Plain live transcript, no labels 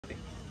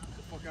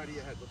fuck out of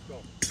your head. Let's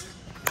go.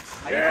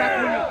 Ahí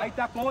está, coño. Ahí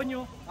está,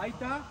 coño. Ahí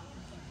está.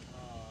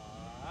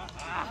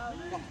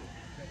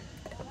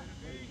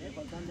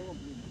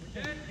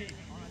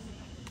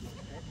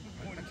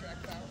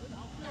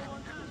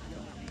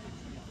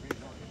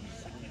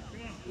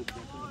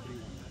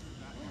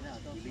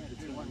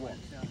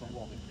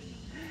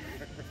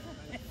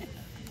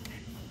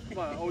 Come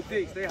on,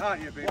 OD, stay hot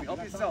here, baby.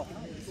 Help yourself.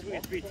 We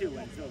got 3-2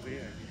 when it's over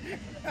here.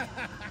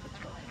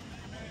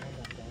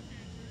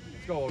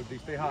 Let's go, OD.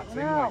 Stay hot.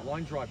 Same way.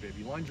 Line drive,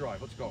 baby. Line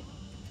drive. Let's go.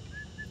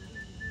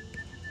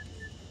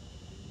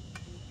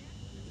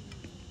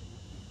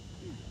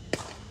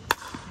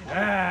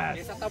 Yes.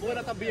 Esa está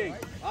buena también.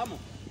 Vamos.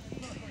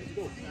 Let's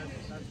go.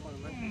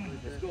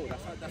 Let's go.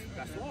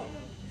 That's all.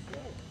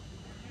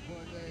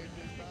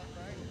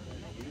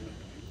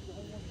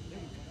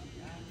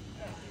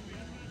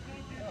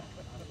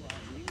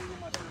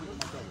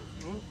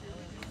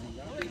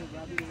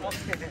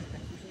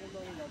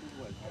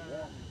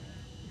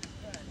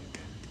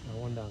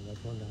 One down,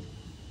 that's one down.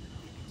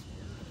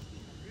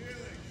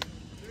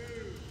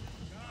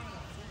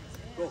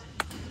 Go.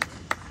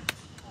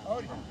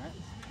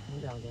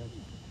 One down, guys.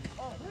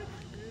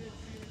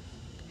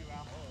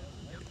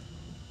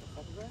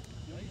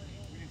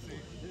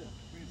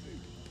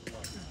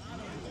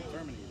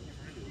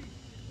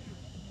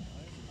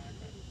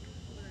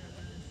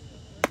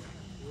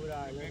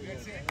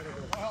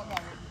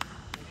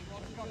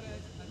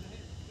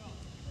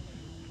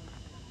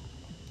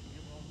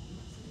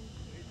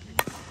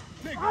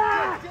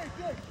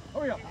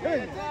 Hurry up.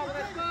 Hey.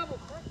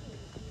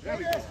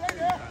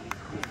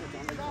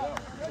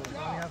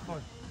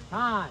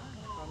 Time.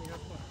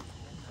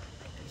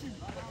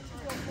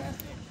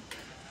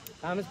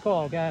 Time is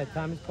called. Go ahead.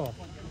 Time is called.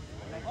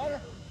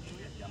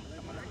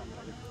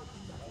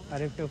 I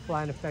didn't feel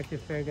flying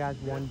effective. Fair guys,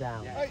 one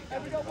down. Yes,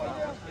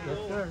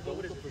 sir.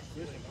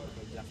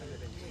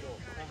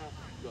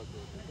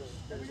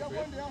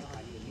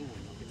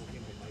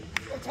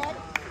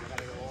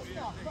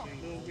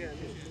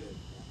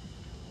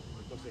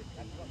 Entonces,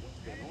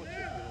 de noche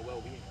yo no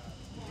veo bien.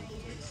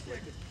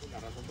 La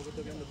razón por que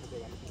estoy viendo es porque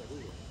vamos a tirar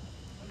duro.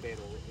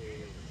 Pero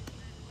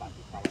para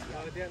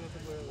batear no se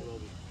puede ver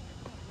bien.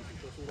 Y si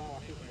yo subaba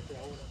así como estoy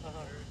ahora,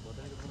 voy a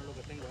tener que poner lo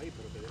que tengo ahí,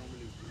 pero que dé un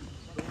libre.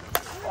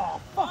 Oh,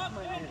 fuck,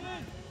 man.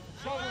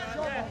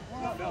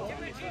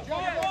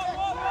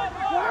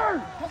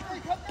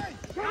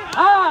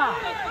 Ah!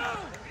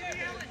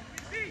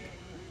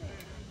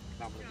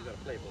 Vamos, you gotta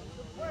play, bro.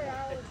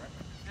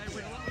 Hey,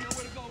 wait, let me know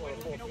where to go. Wait,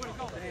 let me know where to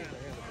go.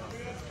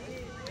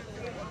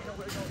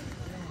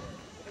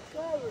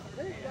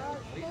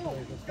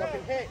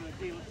 Fucking hit.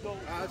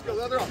 Let's go.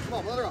 Leather up. Come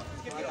on, leather up.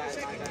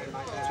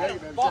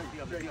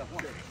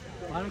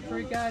 Bottom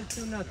three guys,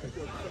 2-0.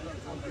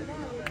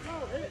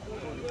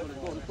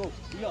 Let's go.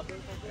 Be up.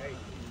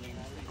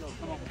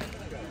 Come on.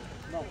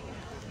 No.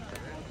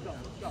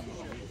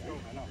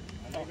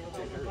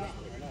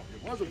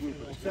 Was a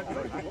blooper.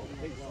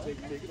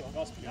 Take it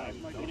off.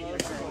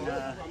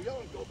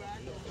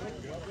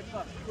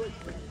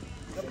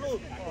 The blue.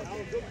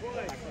 Good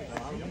boy.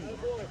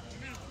 Good boy.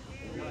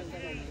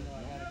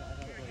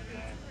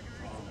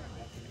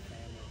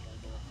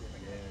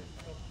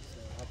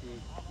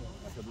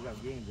 So we got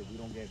games if we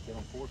don't get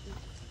on forfeit.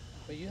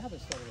 But you haven't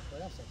started the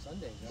playoffs on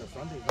Sundays, right? So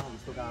Sunday, no, we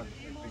still got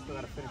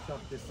to finish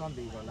up this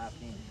Sunday is our last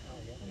game.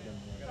 And then,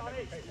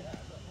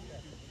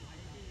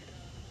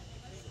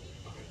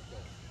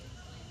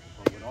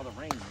 with all the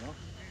rain, you know.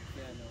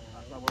 Yeah, no.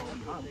 That's why we're on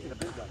time. We should have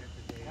been done.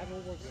 I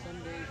haven't worked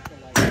Sundays for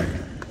like.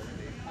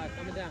 Alright,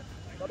 coming down.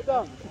 Coming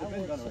down. I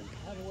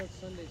haven't worked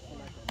Sundays for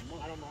like a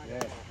month. I don't mind. Yeah.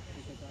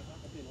 Because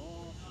I've been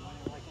off.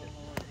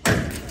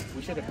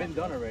 We should have been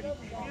done already.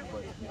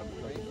 But, you know,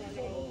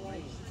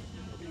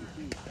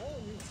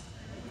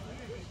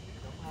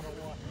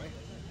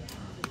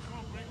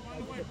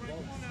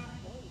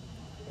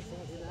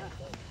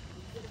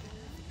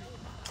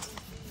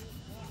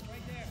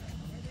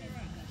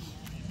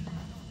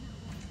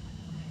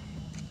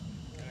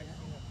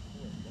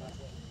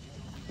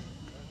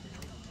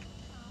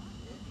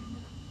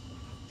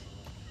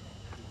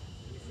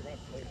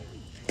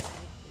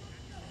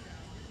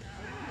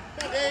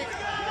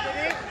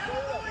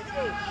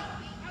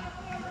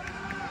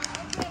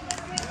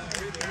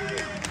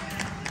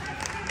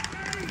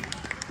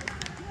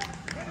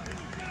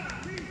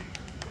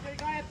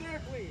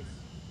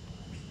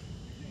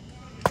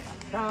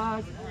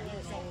 Charge.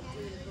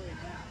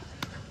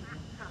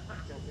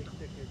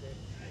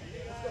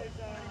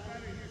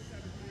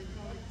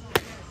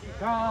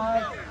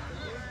 Charge.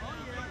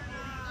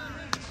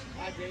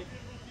 Hi, Dave.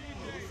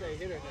 What do you say?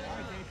 Hitter now. All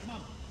right, Dave, come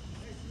on.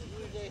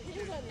 He's a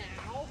hitter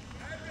now.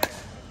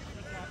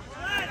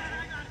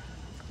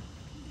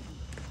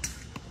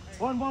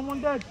 One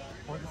dead.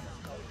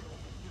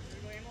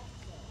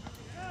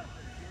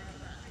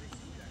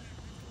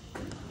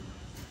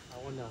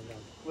 One down,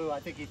 guys. Lou, I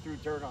think he threw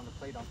dirt on the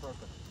plate on purpose.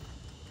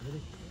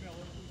 Ready?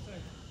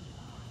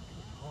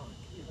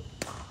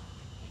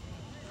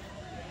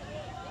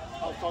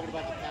 I was talking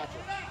about the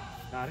catcher.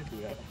 Nah, I didn't do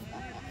that.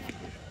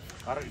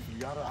 I don't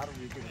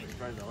really give it a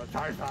try though. Let's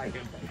try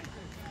him.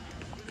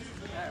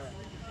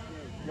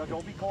 Yo,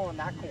 don't be calling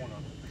that corner.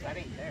 That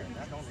ain't there.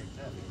 That don't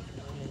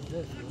exist.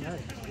 This is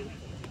nice.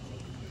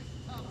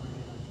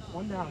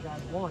 One now,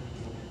 guys. One.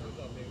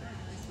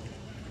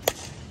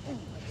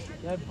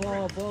 That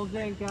ball's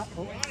in. Got.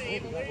 Oh.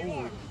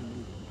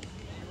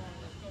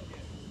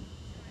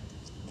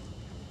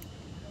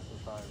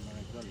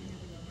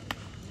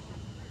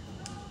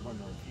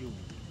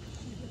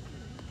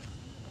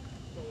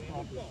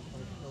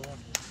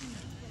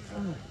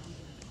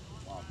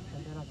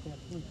 And then I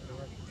can't sleep for the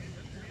rest of the day.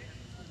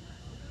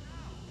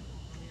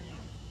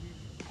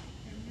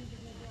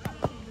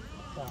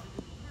 Stop.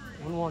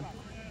 1-1.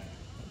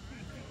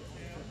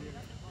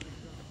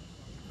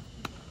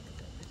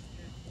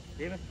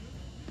 David?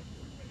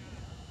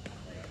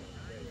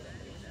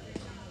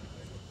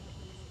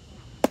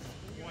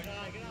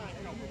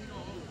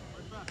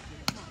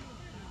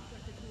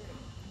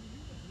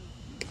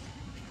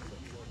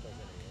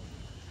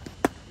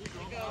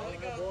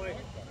 Boy.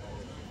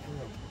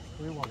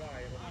 3-1.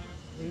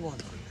 3-1.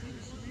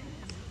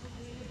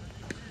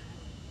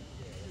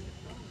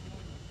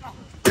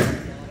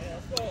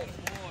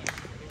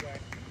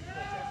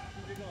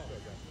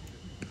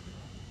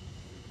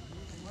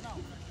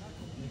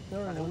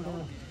 Third, one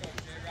down.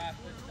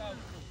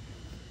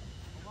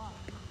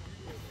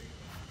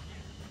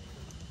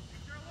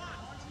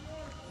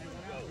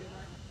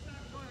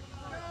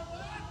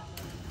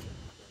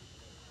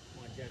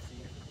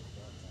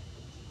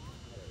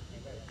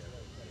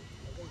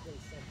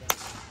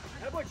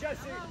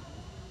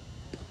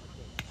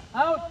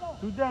 Out!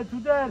 Too dead, too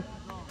dead.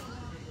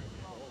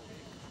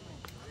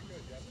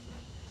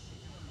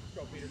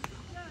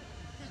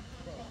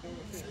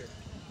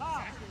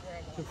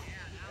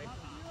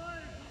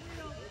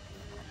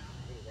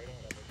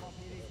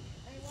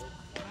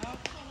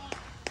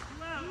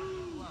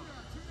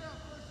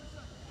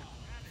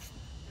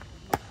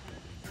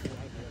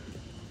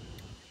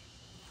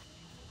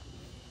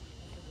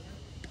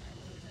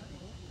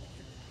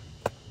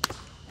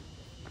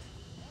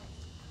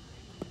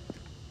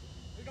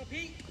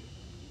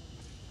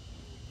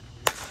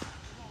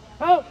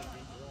 Out!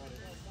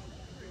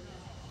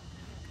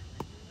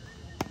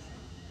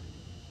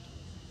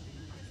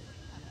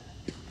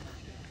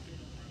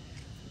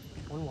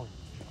 1-1.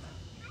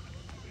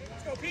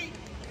 Let's go, Pete.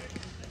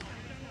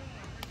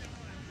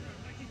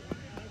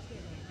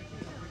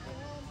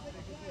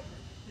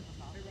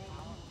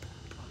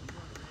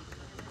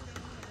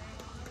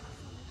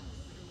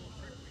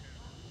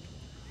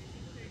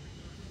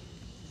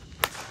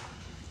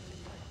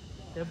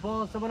 Good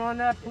ball. Someone on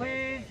that,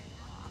 please.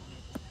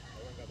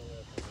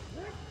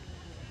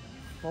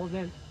 Ball's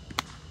in.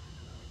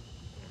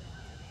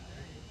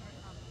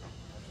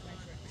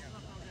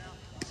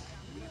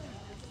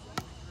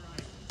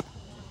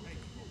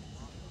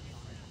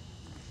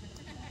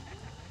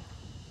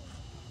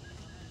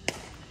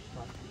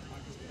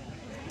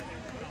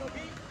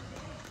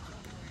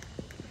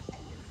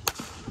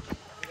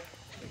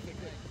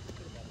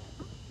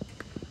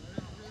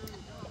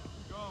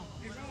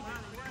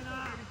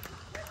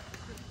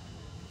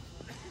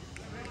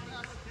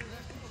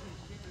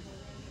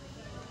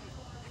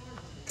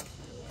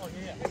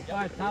 All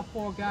right, top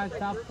four, guys.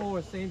 Top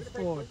four, same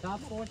score. Top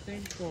four,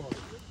 same score.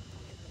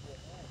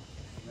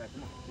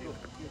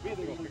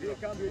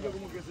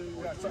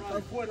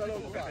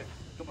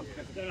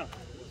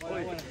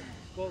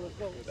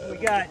 We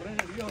got.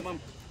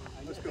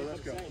 Let's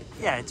go.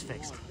 Yeah, it's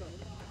fixed.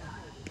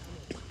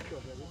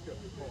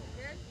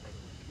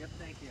 Yep,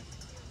 thank you.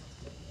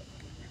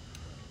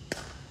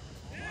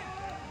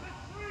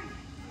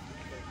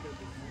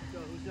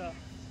 Who's up?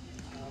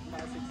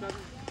 5, 6, 7.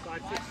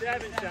 5, 6,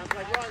 7. Sounds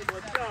like runs.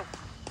 Let's go.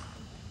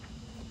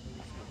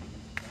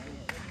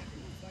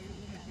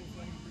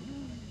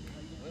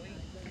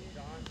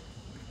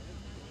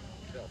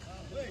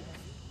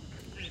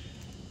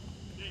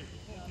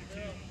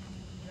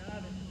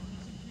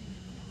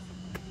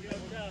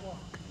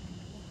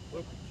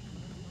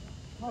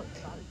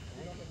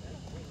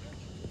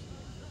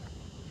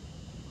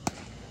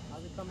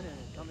 How's it coming in?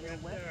 Coming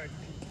in wet?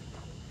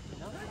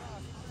 No?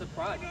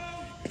 Surprised.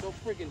 So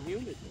friggin'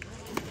 humid.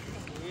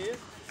 He is?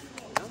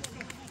 No?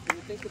 You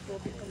would think it's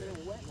supposed to be coming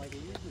in wet like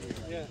it usually is.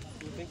 Yeah,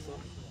 you think so?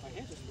 My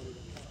hand just put it in.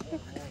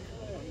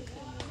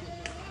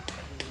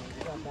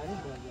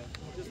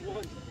 Just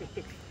one.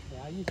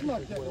 Yeah, I used to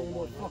just wear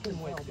one. Fucking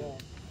wet too.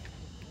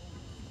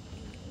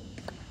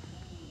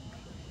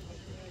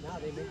 Now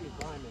they make you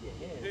climb in the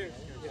hair. Here.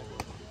 Yeah.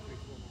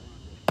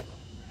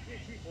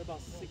 They're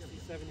about 60,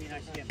 70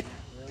 nice again.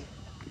 Really?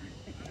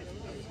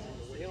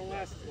 They don't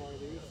last as long as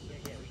they used to.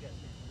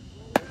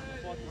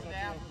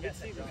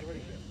 Mid-season's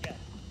already good. Yeah.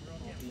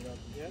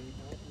 Yep.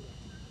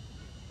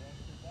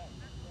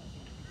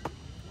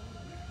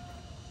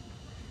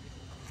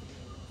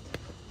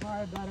 All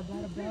right, batter.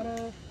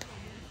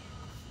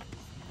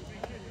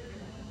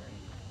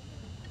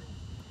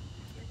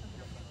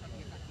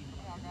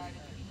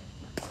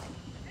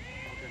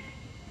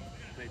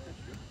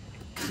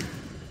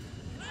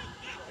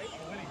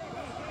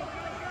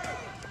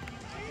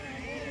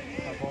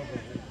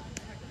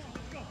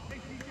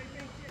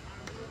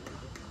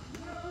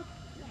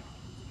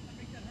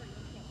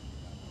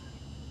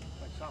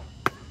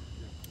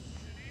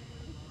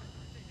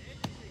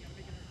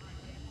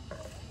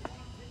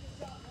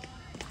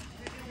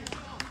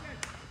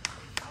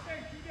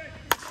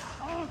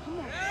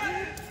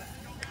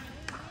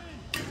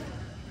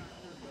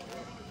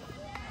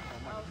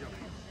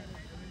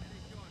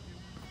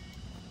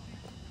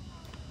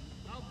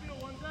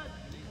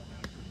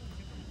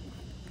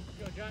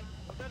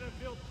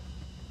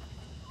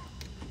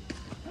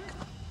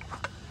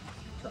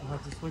 I'll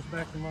have to switch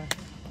back to mine.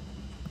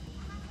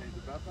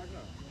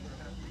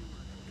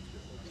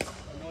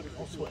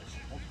 I'll switch.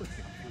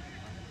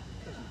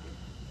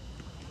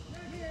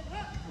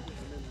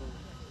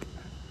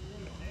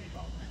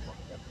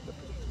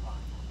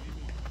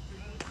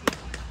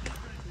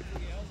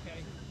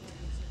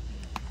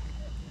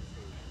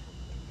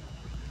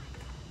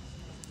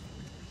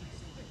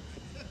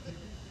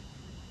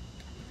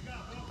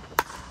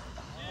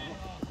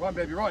 Come on,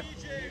 baby, run.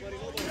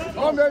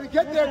 Come on, baby,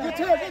 get there, get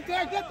there, get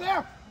there, get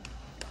there.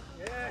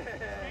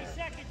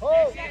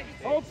 Hold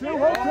two,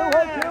 hold two,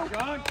 hold two.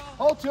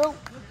 Hold two.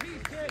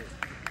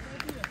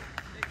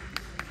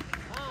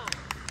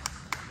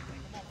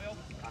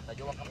 Hasta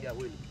yo voy a cambiar,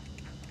 Willy.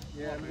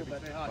 Yeah, I'm good,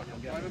 but stay hot.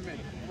 5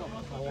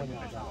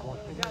 minutes.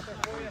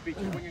 Beat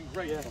you, winging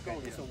great. Eso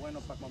es bueno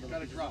para cuando lo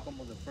pises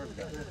como the first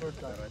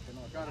guy.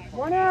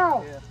 One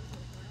out.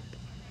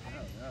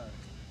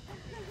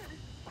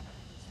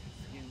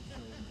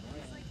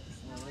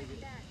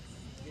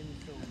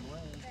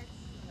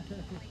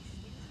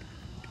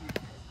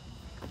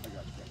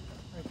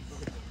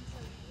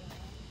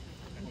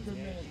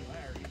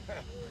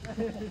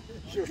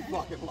 You're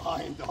fucking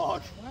lying,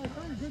 dog.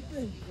 Good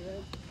thing,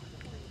 man.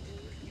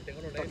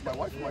 That's my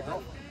wife and my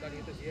girlfriend.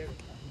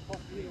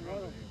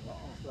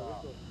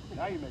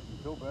 Now you make me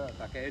feel bad.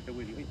 Saqué este,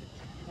 Willy, ¿viste?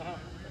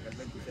 Saqué el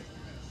 26.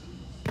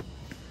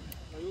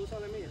 ¿No usa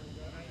de mía?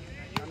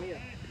 La mía.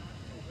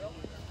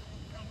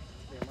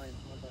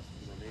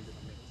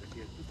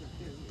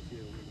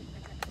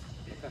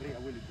 Está arriba,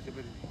 Willy, tú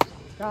siempre...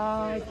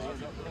 Guys.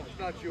 It's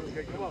not you,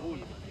 okay? Come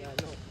on.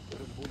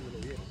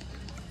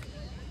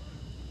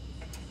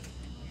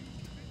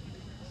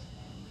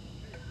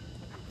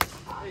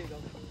 There you go.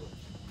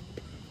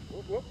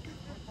 Whoop, whoop.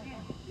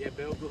 Yeah,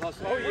 Bill, good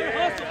hustle. Oh,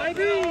 yeah. Hustle,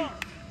 baby!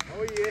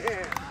 Oh,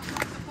 yeah.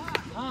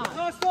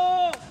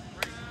 Hustle!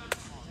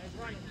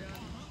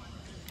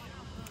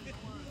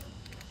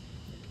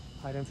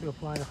 I didn't feel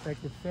flying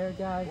effective fair,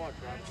 guys. Watch,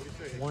 Rob. What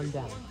do you say? One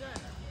down.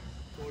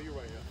 Oh, you're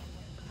right, yeah.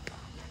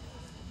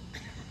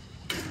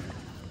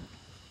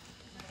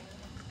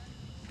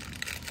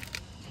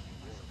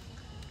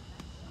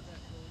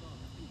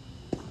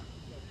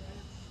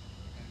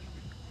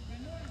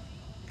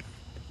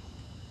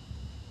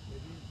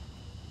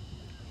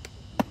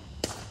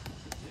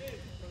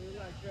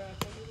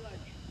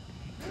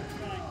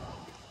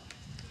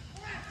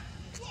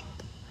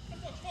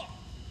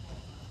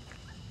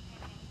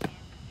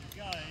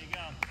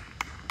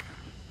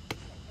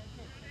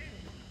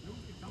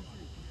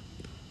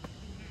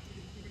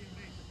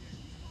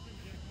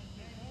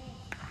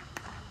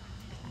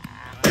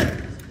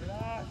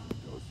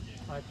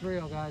 All right,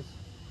 3-0, guys.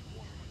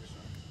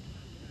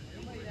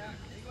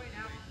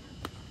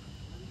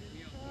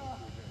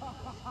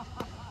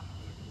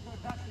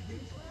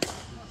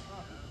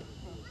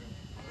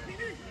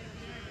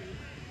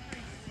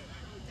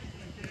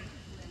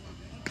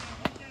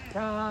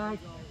 Guys.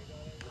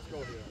 Let's go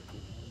here.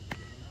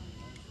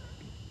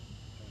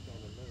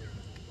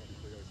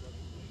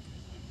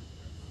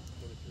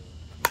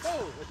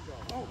 Oh, let's go.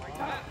 Oh, my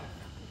God.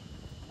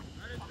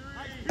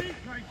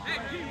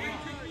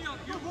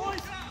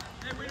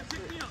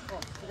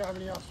 Look how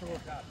many else to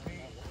work.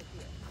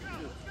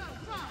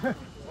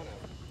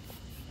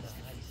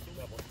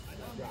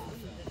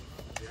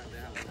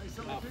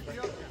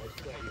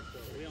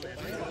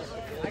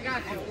 I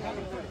got you.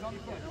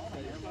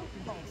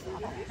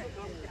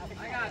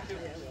 I got you.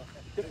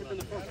 Different than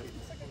the first one.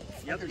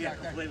 Yep, yeah,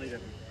 completely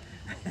different.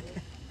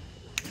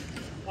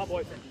 Oh,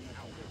 boy.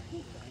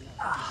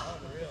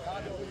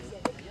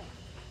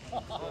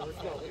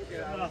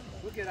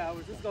 Look at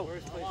ours. Let's go.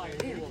 First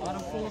place.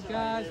 Bottom 4,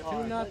 guys.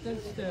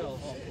 2-0 still.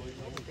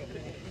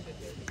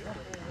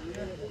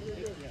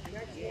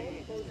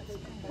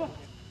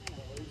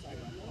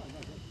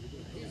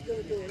 He's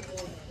gonna do it.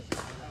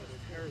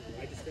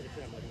 I just did it to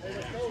him.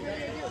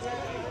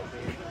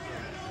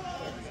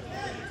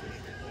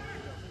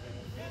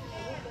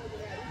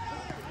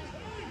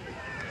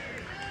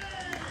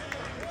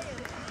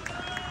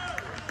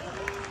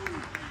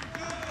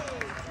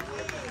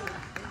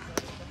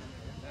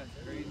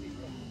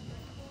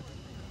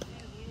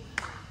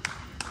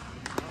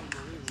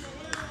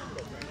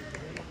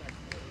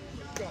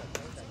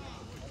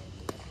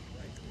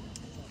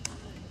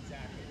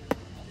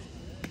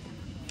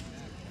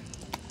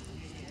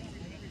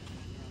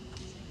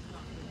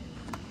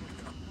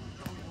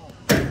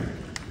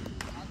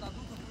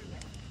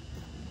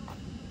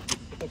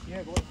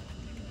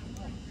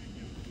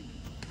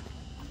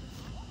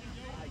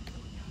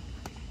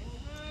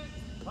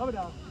 Over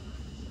down.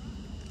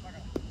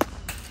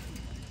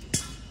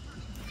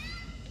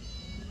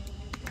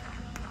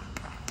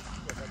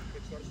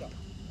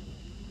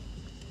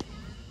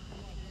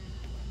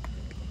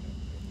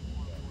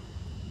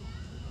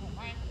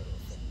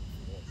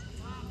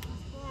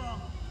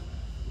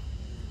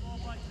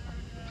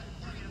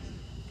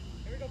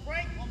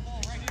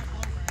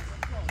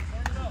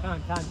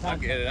 Time. I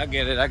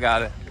get it, I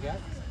got it. You got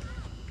it?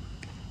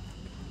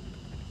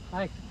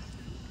 Mike.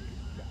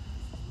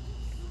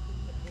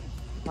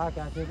 Mark,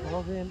 I think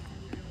hold in.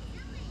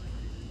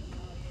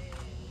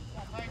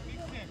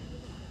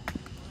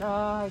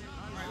 Charge.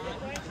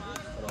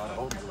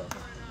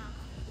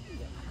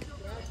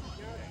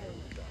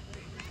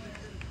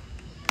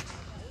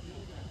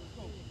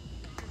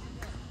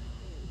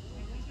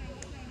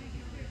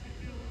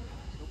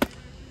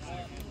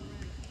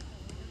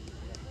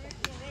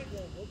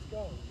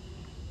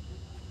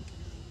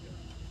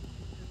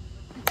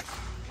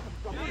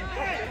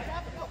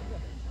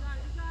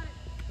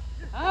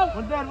 Out.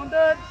 One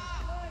dead.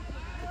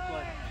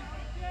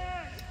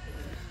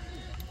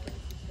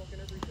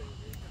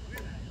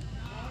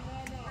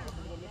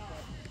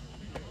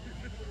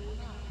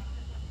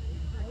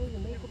 How do you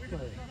make a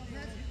play?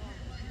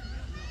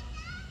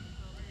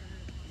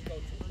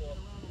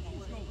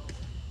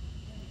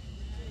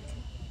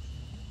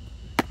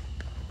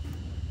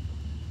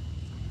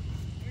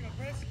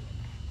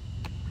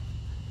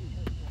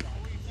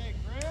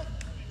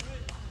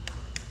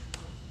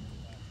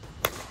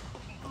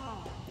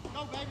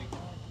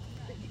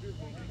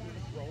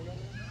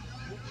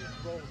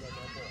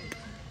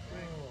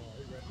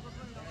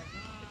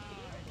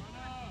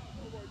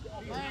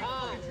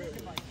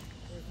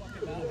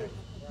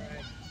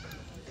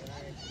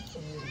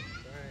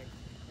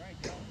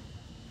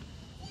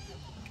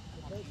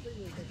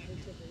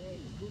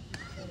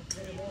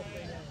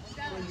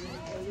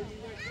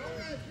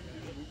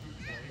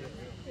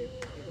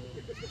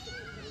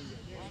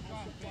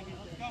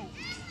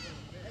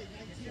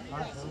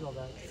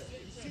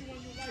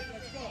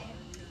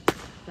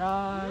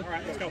 All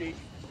right, let's go.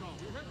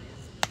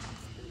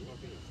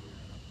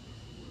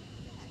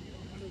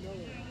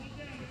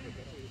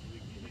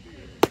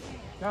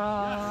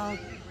 Charge.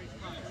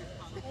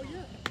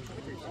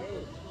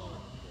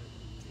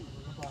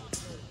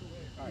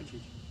 All right,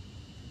 Cheech.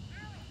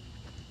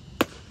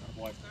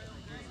 Boy.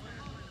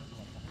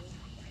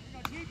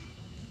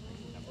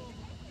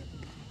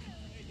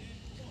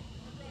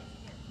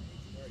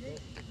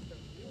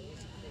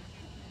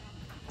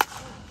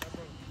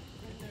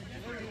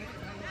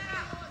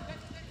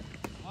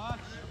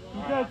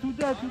 Two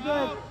dead.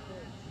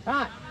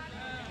 Time.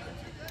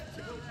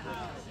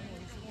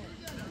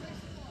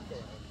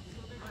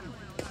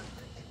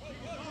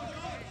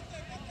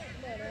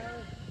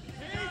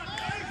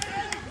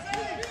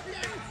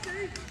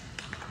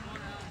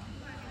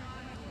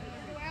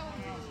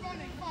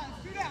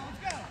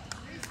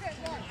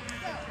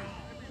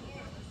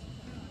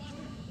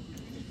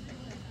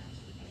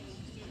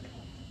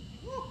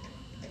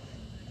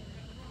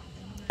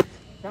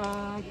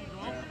 Charge.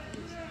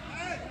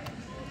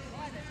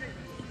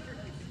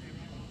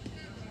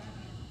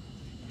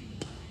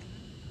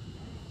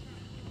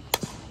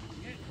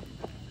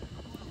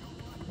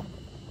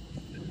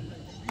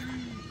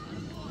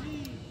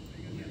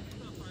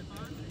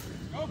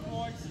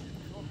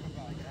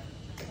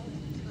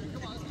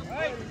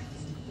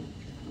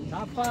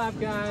 Top 5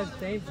 guys,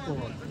 same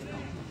score.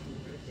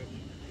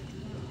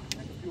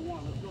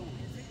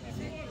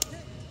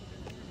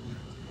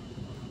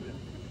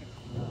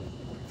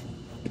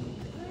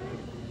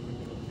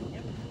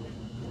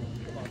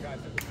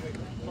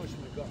 Punch him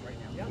in the gut right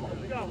now.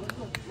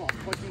 Come on,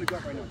 punch him in the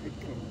gut right now. Take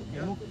the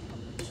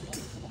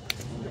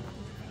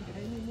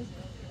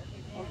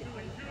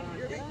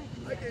kick.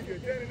 I gave you a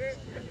 10 in it.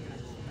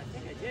 I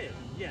think I did.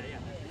 Yeah.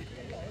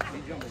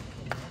 He's jumping.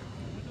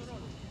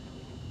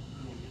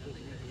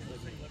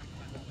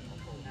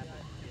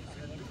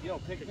 Yo,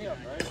 pick me up,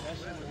 right?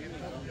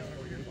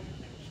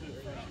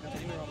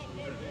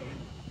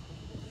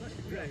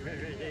 Right.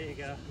 There you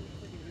go.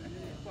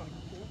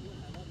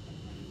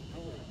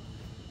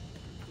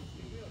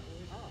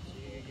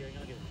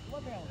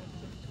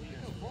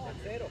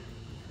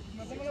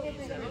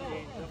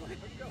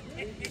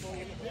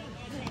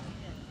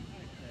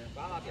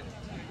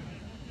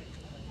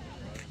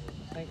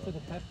 Thanks for the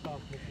pep talk,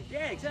 Mookie.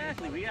 Yeah,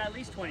 exactly. We got at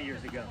least 20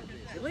 years ago.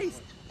 At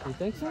least. You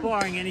think so?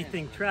 Barring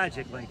anything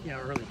tragic like,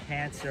 early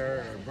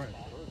cancer or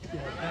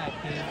Back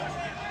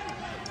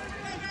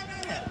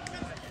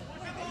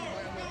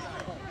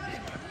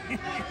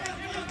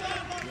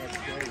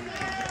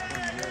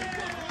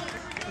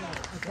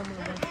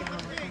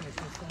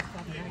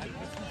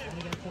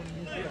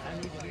I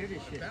need to hear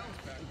this shit.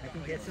 I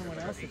can get someone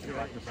else to do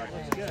it.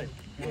 That's good.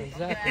 Yeah,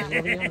 exactly.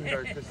 A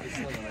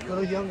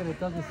little younger that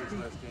doesn't speak.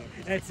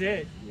 That's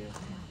it. Yeah.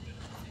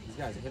 These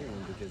guys are hitting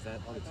him because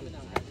that other team is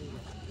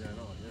Yeah, I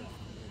know, yeah.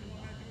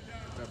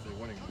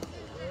 Definitely winning.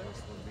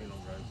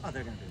 Oh,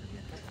 they're going to do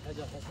it,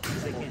 yeah.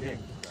 They can't hit.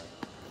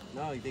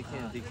 No, they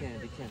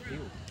can't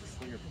feel.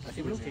 I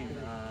see blue team.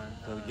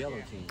 The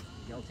yellow team.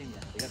 Yellow team,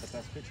 yeah. They got the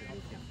best pitcher.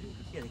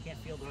 Yeah, they can't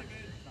field right.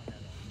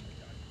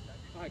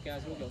 All right,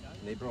 guys, we'll go.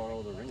 They brought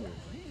all the ringers.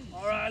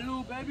 All right,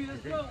 Lou, baby,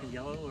 let's go. The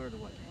yellow or the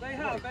what? Stay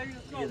high, baby,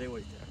 let's go. Yeah, they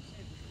always do.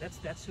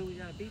 That's who we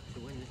gotta beat to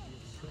win.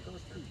 It's who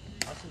those two.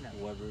 Us and them.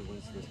 Whoever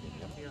wins this game.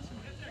 Yeah. Us and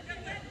them.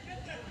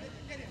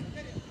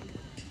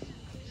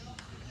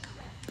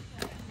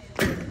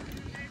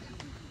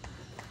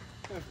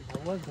 I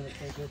was going to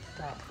say good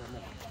stop for a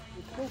minute.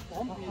 It's so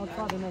bumpy. I'll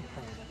try the next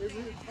time. They're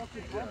really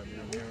fucking bumpy.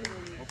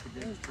 Up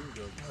against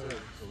Tuesday, so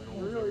we don't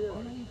lose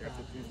everybody.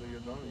 After Tuesday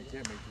you're done, you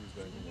can't make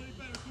Tuesday. You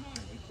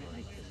can't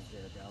make this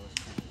Dallas.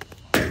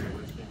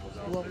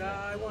 But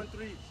I won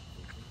 3.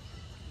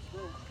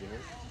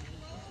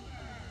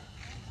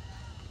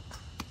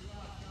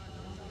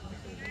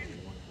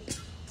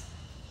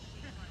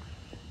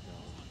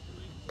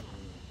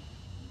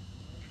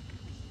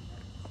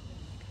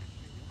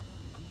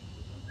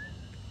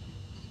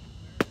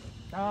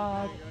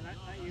 God.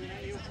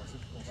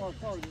 Oh,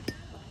 sorry.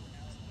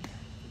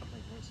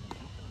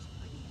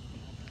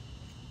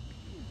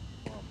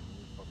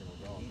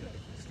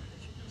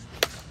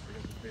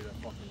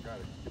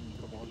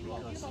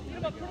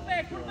 Put it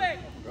back, put it back.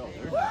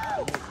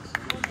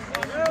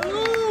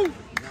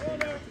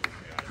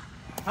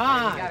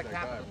 Hi.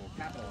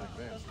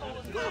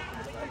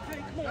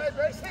 Hey,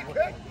 base hit, Craig. What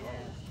are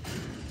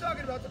you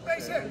talking about? The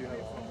base hit.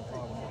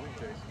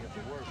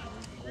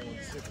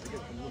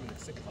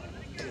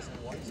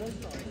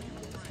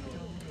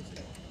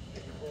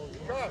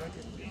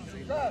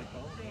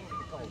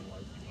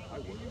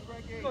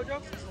 Go,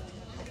 Joe.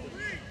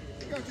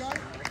 Go, Johnny.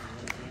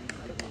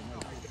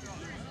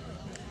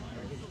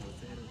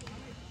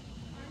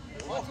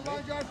 Watch the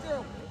line drive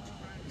through.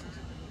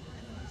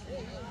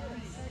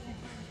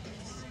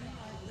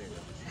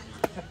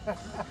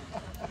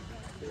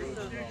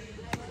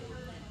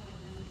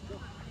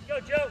 Go,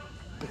 Joe.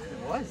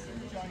 What?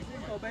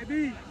 Go,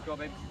 baby. Go,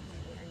 baby.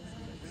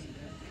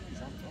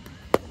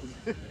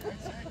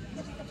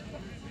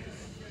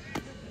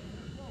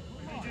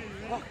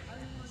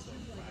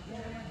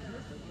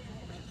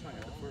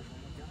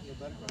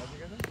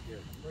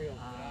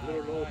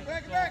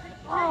 Back, back.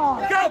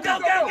 Go, go,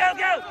 go, go,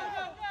 go.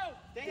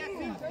 They have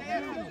 2. They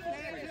have 2. They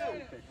have 2.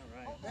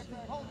 Let's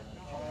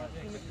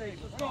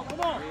go, come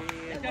on.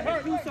 Get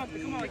hurt, do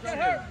something. Come on, get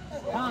hurt.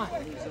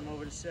 Moves them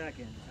over to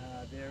second.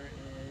 There is.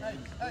 Hey,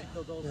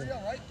 all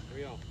right?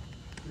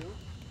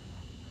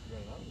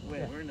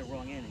 Wait, we're in the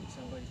wrong inning.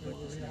 Somebody put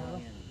this in the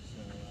wrong inning.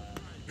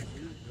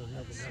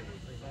 So,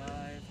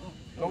 5.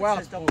 No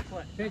outs. Double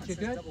play. Pitch, you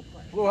good? Double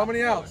play. Blue, how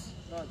many outs?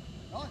 Okay,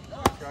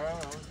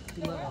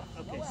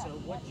 so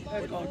what you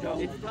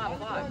It's top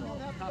 5.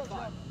 Top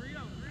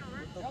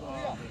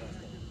 5.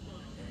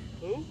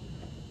 Who?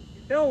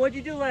 Bill, what'd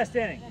you do last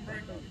inning?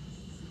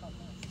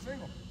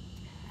 Single.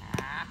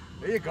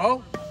 There you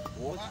go.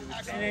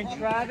 And then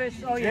Travis.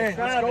 Oh yeah, Yeah,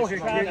 Travis. let's go here,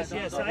 Travis. kid.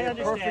 Yes, I Perfect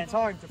understand.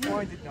 time to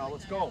find it now.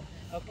 Let's go.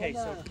 Okay,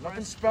 so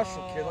Nothing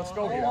special, kid. Let's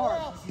go here.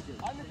 On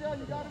the ground,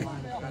 you got him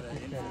on now.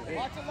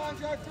 Watch the line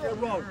drive through.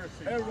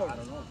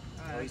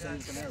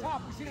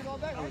 Top, we seen it all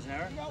day. Oh, was an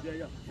error? Yeah,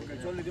 yeah.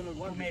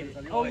 Who made it?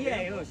 Oh yeah,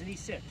 it was an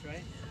E6,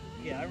 right?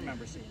 Yeah, I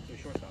remember seeing it.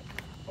 So shortstop.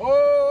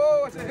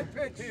 Oh, it's a hit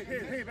pitch.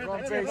 You're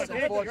on base, You're on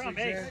unfortunately,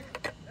 base. Jan.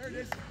 There it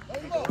is.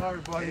 Let him go. Sorry,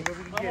 buddy.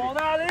 Come on,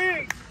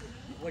 Ali.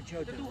 What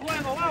Joe did?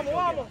 Vamos, vamos,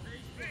 vamos.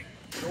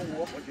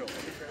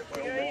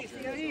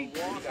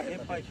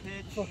 Hit by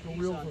pitch.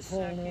 He's on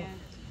second.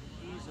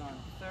 He's on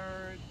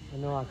third. I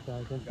know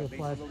outside. Since the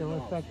flag still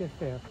effective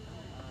fair.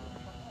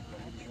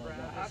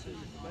 Travis is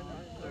on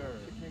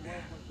third.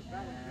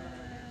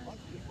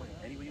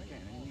 Any way you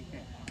can, any way you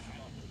can.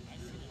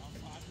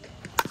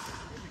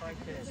 Hit by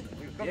pitch.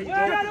 There you go.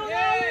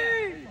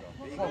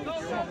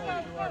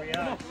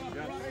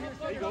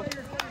 There you go.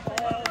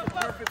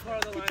 Perfect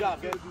part of the line. Good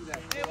job, good.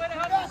 Hey, way to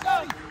help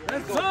yourself.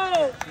 Let's go.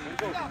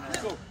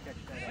 Let's go. Way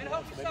to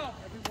help yourself.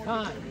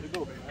 Time.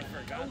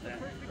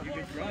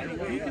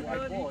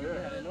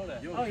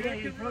 Oh yeah,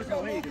 you throw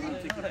some weight.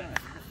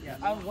 Yeah,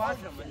 I was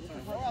watching him.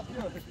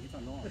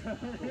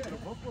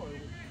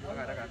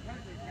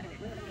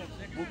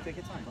 We'll take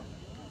your time,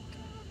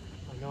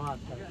 I know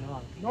outside. No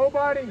outside.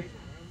 Nobody.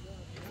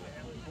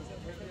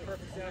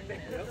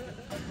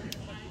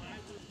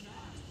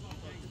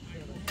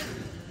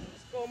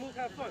 Let's go, move,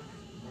 have fun.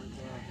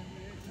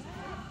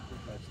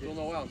 Still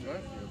no outs,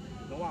 right?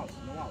 No outs,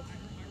 no outs.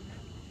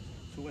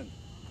 2 in.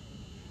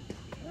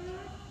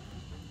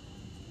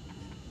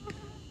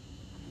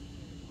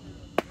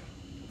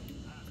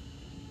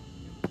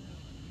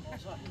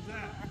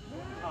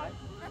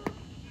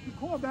 You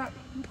called that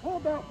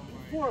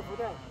before for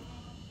that.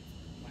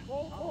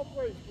 All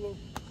plays, Blue.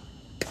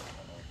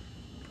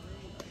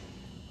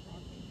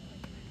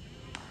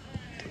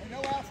 No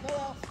outs, no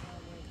outs.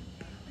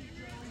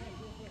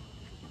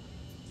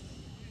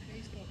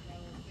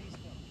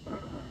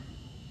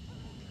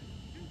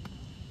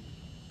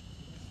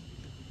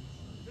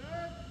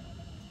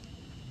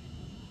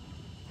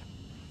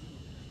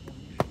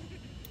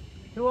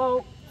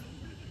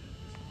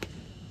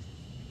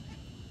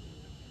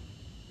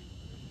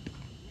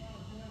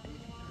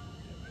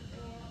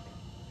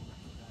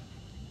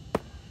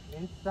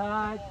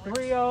 Inside,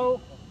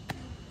 3-0.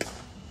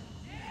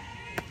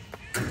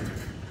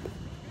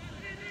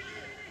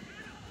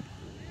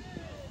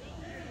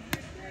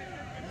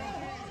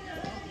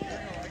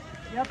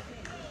 Yep.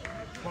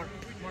 Smart.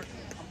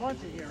 I'm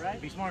bunching here,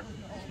 right? Be smart.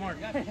 Smart.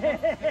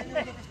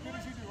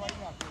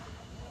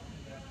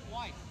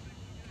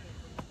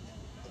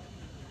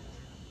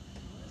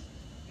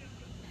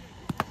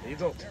 There you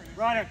go.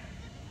 Runner.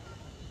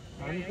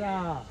 Time's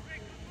up.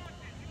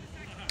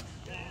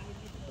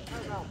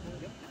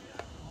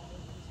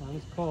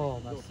 Time's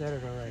cold. I said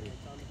it already.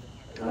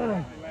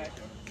 Tommy,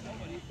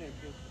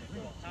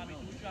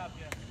 good job,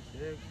 yeah.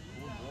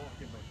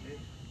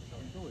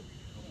 Do it.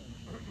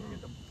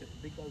 Get the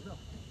big guys up.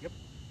 Yep.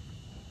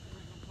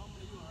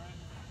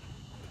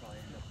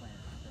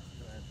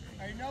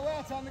 Hey, no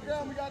outs on the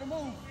ground. We got to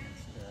move.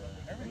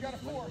 Everybody's got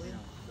to force.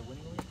 The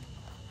winning league?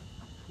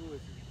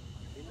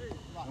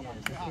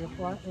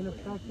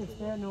 Ineffective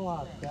there, no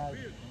outs, guys.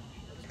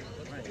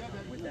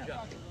 With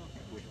that.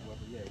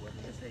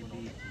 SAB.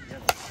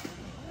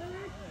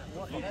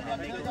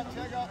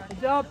 Tag up.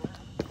 Good job.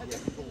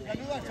 Gotta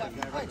do that time.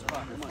 Hey, sit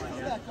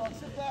back, dog.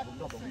 Sit back.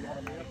 Top.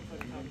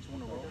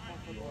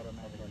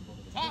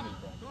 Tommy.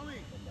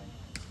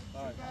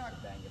 Sit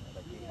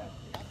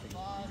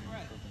back.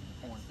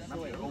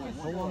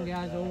 0-1,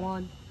 guys,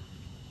 0-1.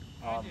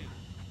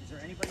 Is there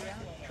anybody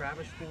out?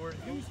 Travis scored.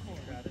 You scored.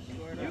 Travis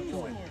scored. You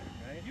scored.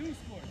 Right? You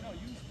scored. No, you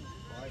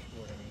scored. I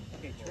scored.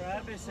 Okay,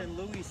 Travis and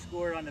Louis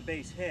scored on the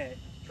base hit.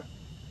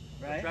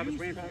 Right? Travis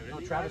ran for you. No,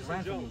 Travis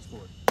ran for you and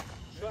scored.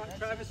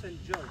 Travis and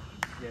Joe.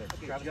 Yeah,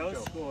 Okay, Travis Joe and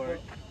Joe scored.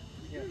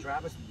 Yeah,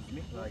 Travis was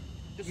me, like.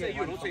 Just yeah, say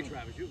you, don't say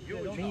Travis.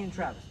 Me and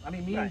Travis. I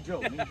mean, me and Joe.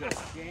 Me and Joe.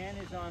 Jan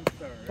is on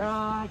third.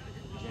 Time.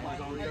 Jan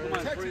is on Hey, third.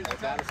 protect it.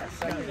 Travis has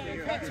second.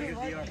 Protect it,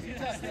 right?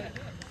 Protect it.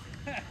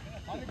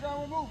 On the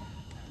ground, we're moving.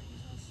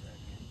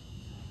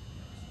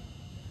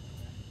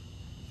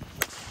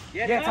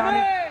 Yeah, Tommy.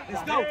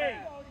 Let's go.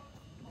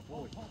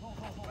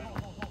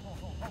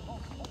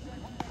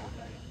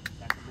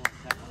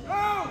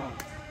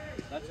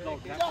 Let's go.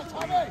 Good job,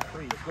 Tommy.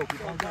 Three. Let's go.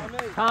 Keep on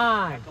going.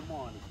 Time. Come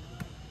on.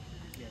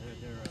 Yeah,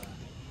 they're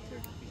so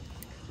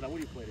now what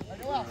do you play? Hey,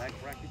 no outs.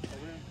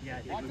 Yeah,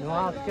 I think No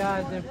outs,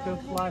 guys.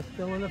 Infield fly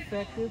still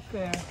ineffective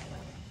there.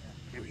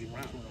 every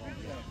round. You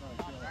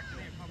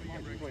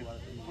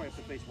probably have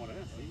to face one of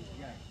them.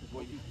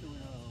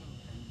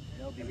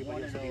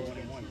 Everybody else will be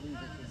 1-1.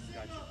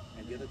 Gotcha.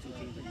 And the other two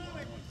teams will be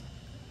 1-1.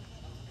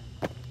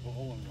 Or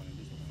 0-1.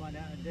 Just find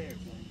out in there.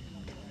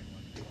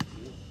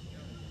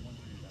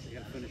 They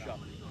got to finish up.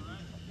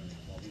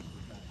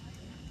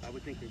 I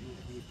would think that you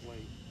would play.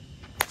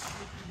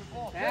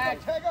 Tag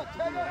up.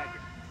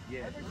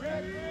 Yeah. And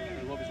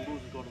whoever's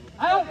losing go to the.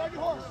 Drag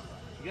your horse.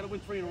 You got to win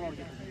 3 in a row to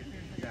get to the.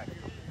 Exactly.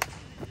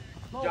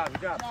 Good job.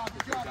 Good job.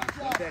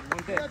 One dead.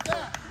 Good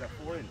job. You got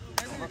 4 in.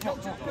 Every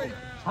coach at 3.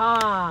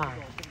 Time.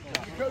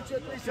 Coach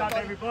at 3. Good job,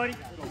 everybody.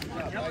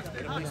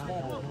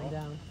 One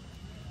down.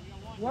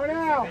 One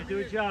out. Do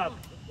a job.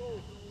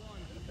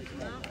 Good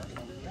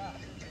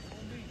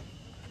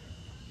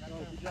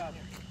job.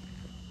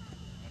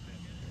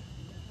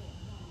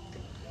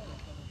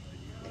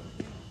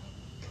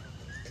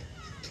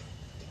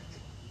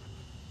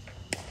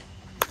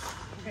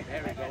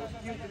 There we go.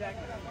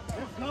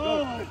 Let's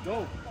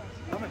go.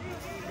 Come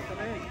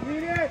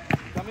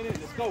in.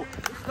 Let's go.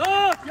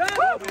 Stop!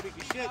 Yeah! Baby,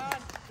 good shit.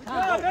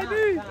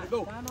 Baby.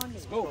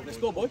 Let's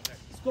go, boy.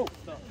 Let's go.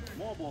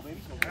 More ball,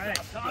 baby. All right.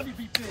 Tommy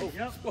be big. Yep.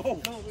 Let's go. Go,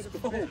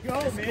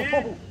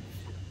 man.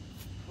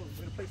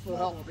 Little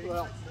help.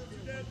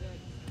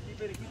 Keep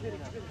hitting.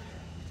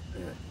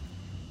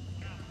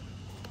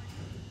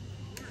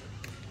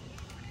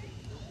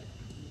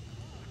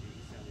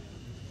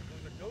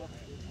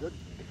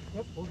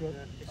 Yep, we're good.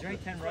 Is there any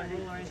 10-run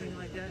rule or anything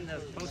like that in the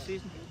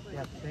postseason?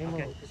 Yeah, same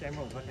Okay, rule. same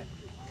rule. Okay.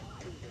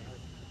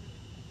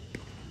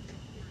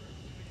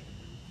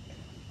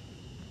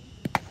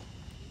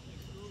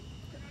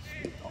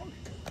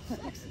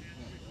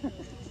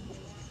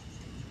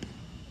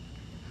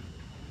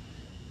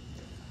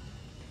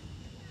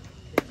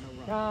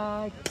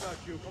 Time.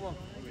 Come on.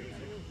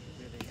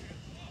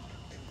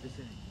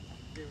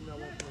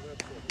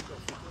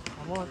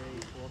 Come on.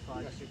 4,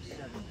 5, 6,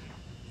 7.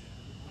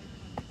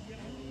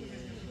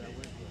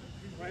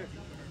 You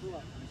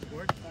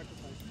scored?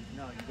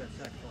 No, you got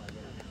sack fly.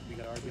 We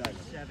got RBI.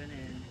 7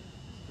 and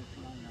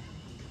 15.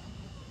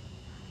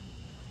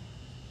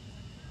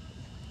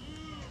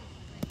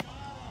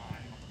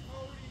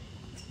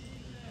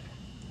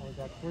 Oh, we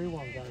got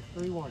 3-1, guys.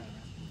 3-1.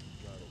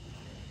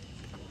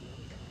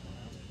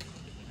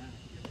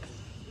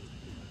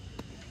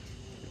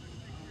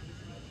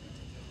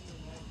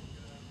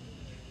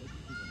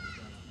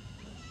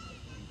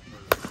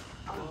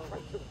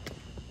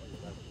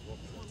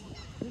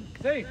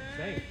 Safe.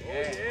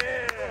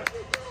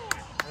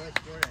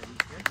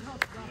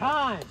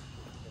 Time.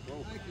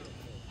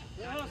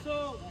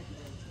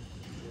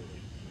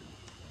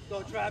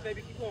 Go, try,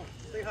 baby. Keep going.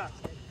 Stay hot.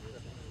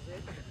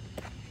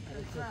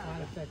 It's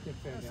not effective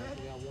fair, guys.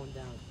 We got one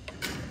down.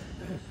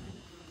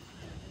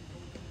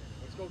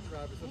 Let's go,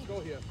 Travis. Let's go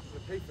here. We're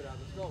gonna pay for that.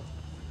 Let's go.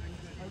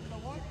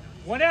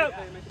 One out.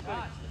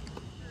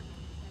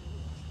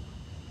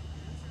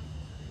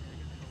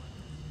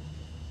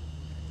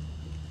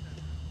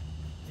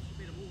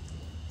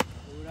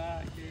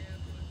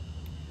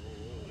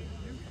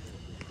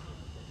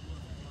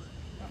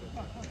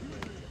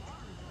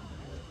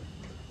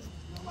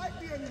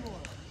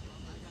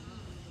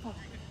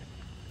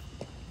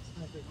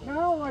 I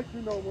don't like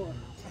you no more.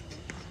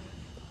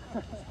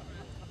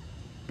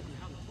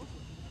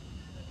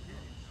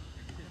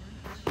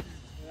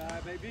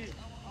 Yeah, baby.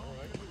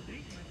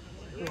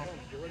 Get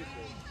ready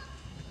for it.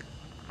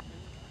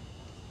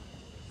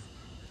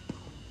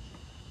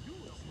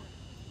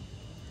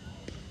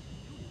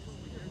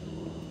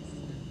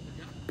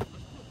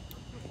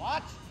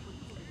 Watch.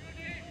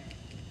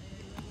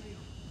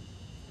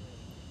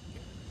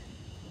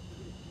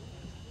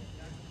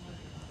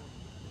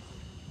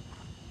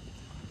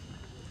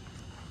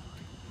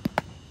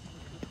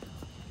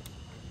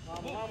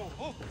 Vamos.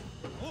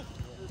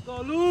 Let's go,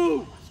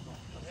 Lou.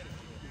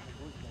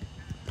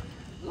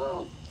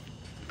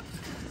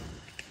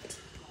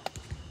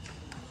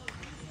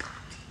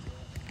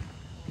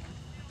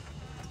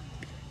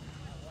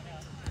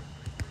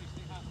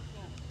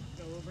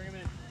 We'll bring him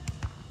in.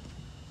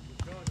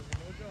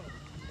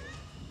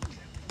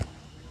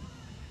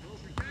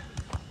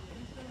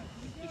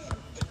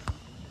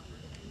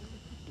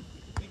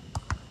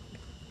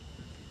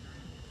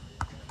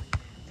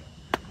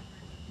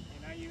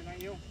 Not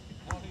you.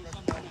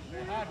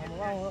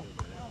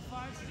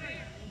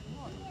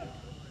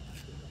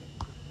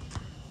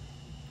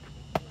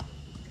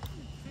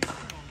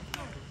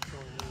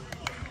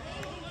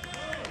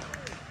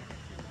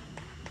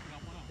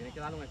 Tiene que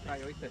darle un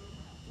strike, ¿oíste?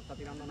 No está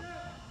tirando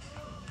nada.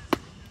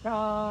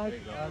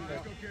 Charge.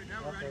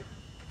 Okay.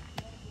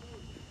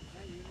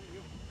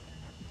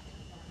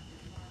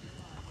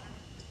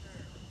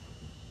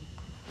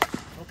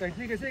 Okay,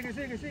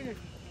 sigue.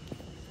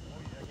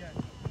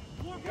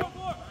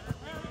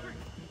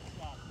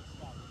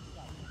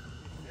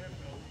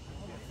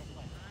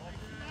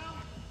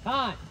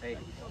 Time. Hey,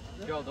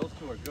 Joe, those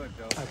two are good,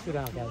 Joe. All right, sit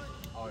down, guys.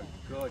 Are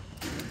good.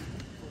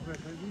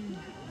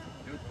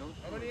 Dude, those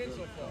How many in so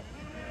far?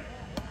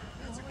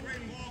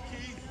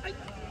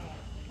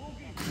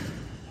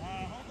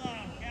 Hold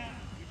on, Cat.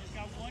 We just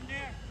got one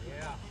there.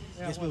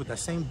 Yeah. Gets me with that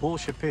same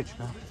bullshit pitch,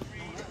 man.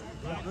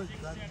 That's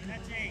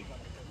 8.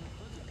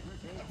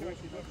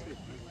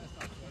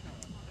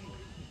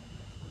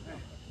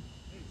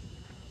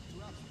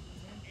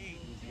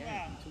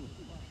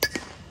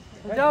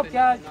 Good job,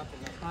 guys.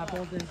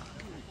 Ball's in.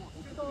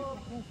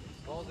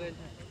 Ball's in.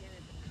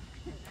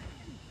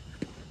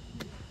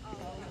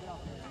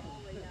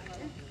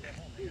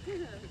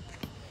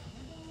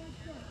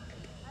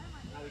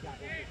 Now we got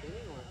 8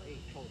 or 8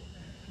 total?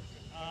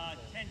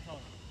 10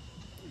 total.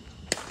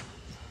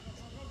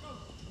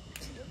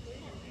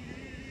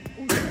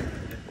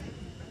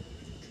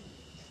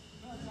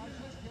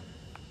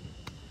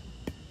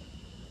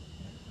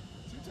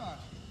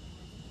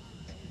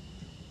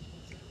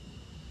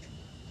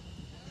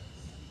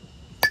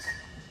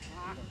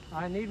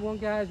 I need one,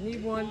 guys.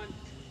 Need one.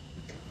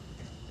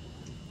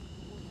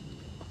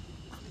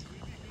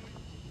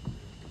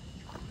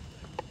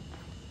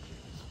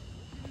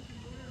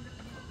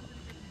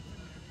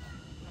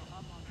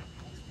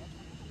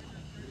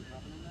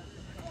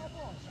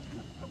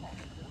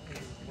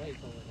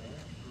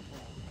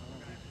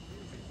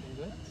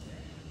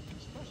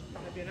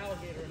 Might be an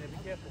alligator in there. Be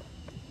careful.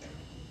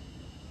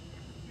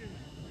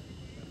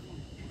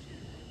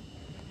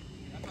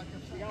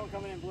 We got one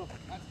coming in, Blue.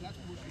 That's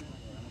pushing.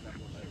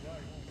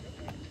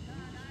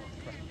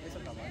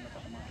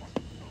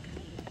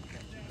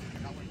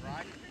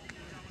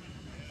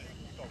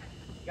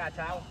 You got a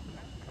towel?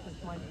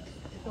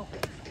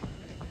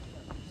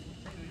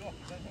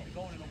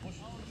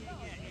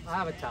 I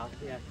have a towel.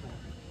 Yeah.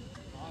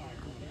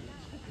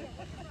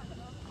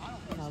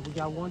 We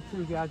got 1,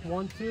 2, guys.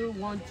 1, 2,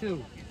 1,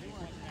 2.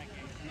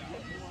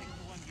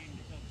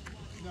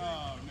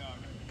 No.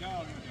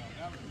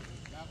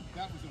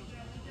 That was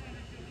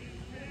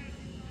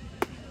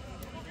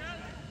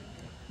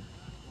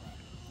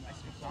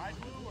Side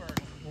blue or?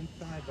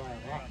 Inside by a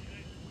lot.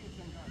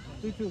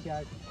 2,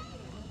 guys.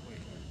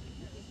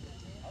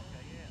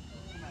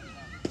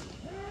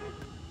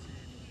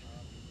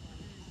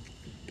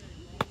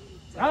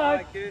 All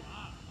right, kid.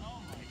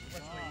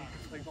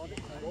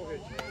 Go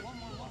ahead, Jay.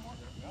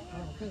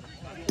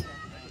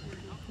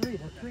 3.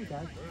 That's 3,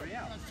 guys.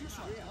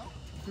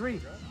 3.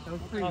 That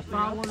was 3. You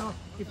fouled 1 off.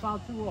 You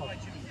fouled 2 off. All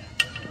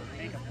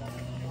right,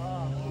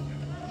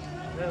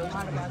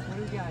 guys. What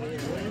do we got here?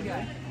 What do we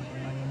got?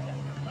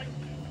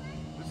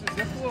 This is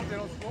simple if they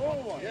don't score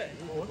or what?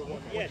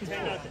 Yeah,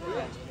 10 out.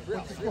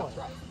 What's the score?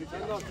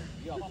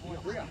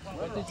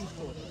 What did you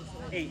score?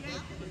 8.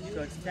 So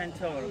it's 10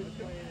 total.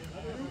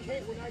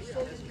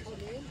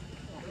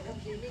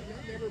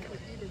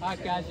 All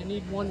right, guys. You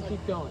need 1 to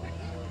keep going.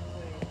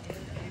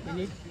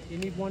 You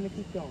need 1 to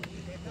keep going.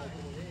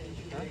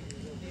 Huh?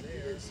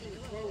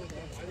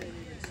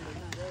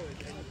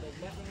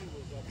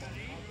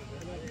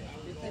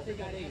 They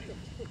got 8.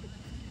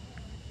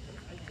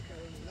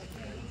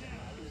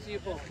 See you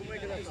both.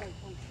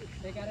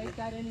 They got 8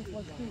 that inning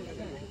plus 2 is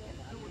 10.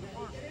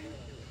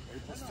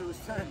 8 plus 2 is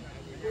 10.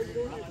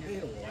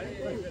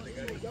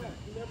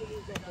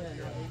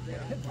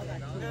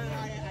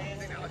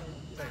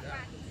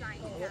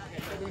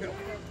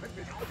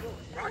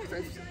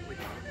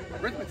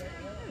 Arithmetic.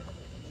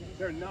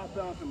 They're not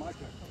balancing my check.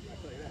 I'll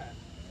tell you that.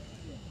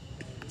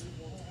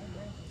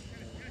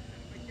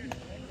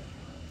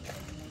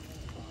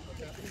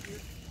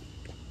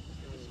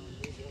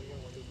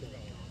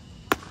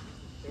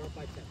 They're up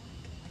by 10.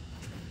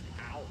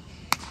 Ouch.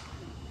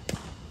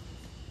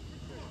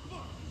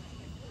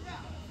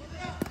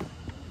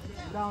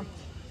 Down.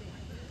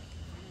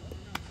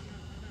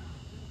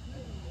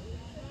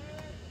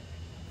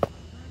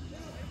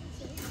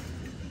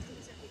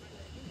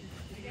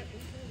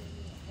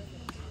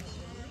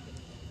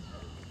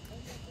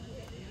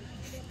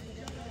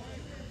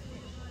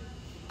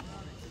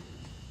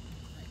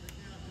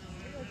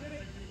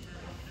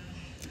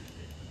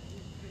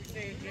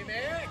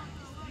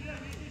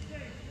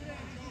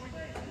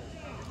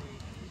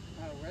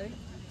 Ready?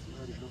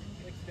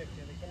 Next pick,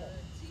 Jimmy. Come on.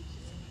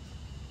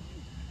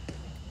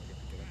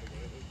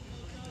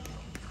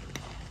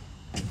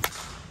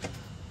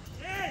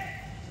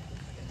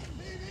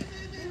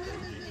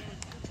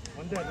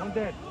 One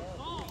dead.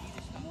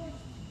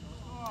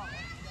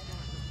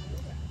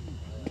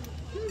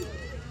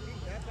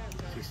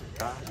 Si se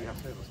está, ya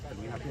se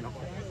termina aquí, ¿no?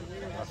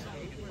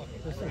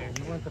 Listen,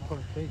 you went to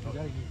first base, you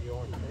gotta use your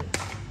orange base.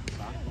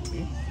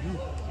 You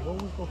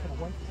always go for the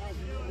white.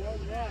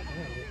 Yeah,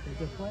 if they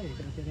just play, you're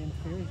gonna get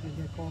interference, you're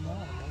gonna call them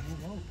out. You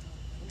know.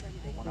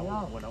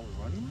 When I was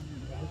running?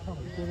 That's how we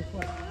do this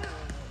way.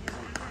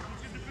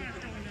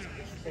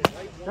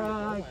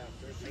 Strike.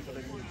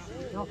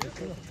 No, for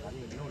sure.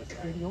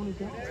 You're the only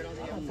guy.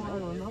 That's all I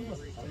remember.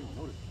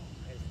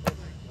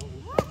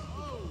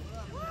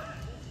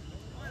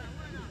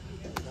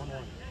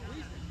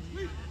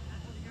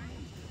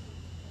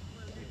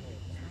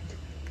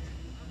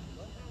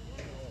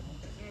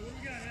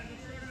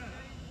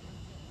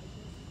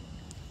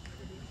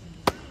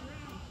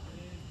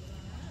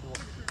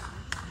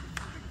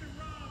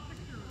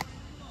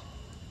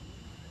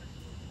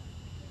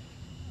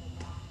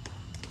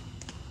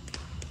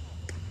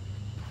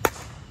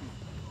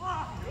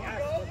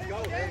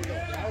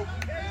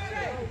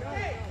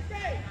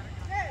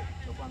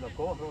 Yo cuando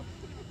corro,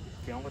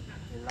 que aún es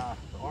la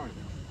orange.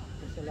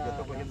 Yo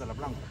estoy cogiendo la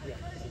blanca.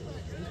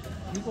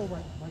 You go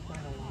right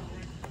down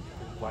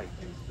White.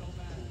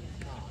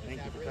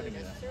 Thank you for telling me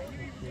that.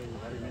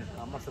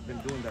 I must have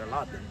been doing that a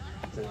lot then.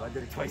 So I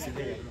did it twice a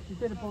day. You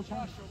did it both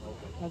times?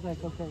 I was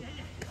like, okay.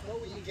 What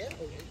will you get?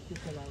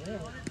 Just a lot there.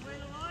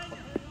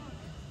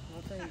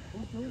 I'll say,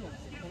 who's doing it?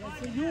 And I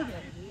say, you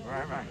again.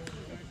 Right.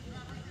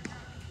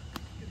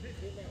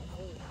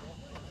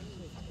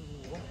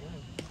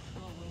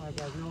 All right,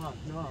 guys, no up.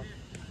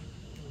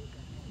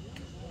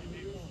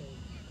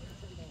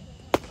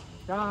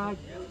 God.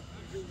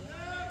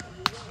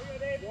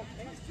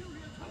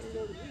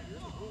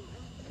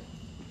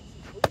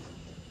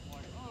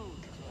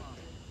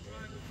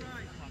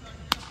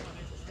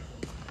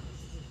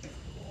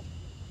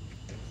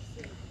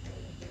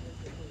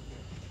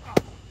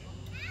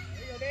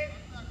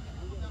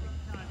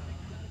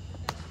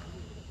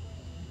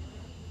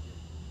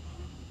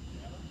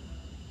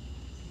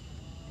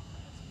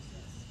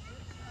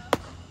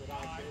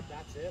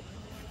 That's it.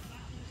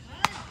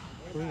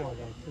 3-1,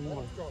 guys,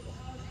 3-1.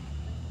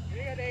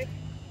 Here you go, Dave.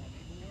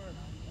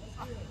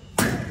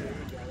 There you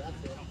go.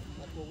 That's it.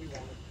 That's what we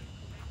wanted.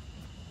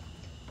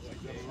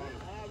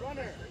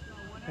 Runner.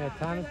 Yeah,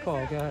 time is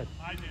called. Go ahead.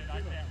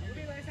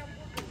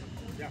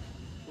 Yeah,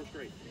 4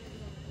 straight.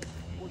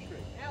 4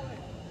 straight.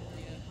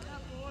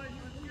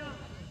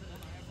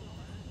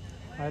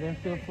 All right,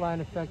 infield fly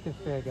and effective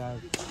fair,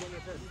 guys.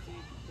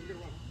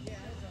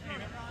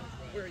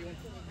 Where are you?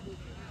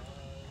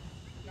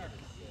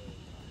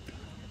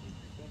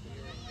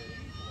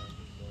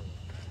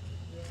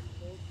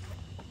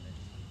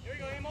 Here we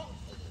go, Emil.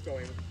 Go,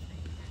 Emil.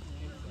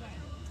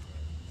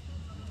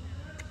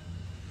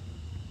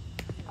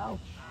 Ouch.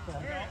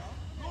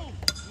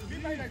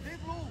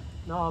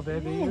 No,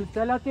 baby, you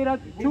tell her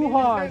too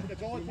hard.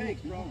 That's all it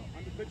takes, bro.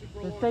 I'm the pitcher for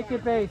a Just long take time. your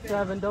base,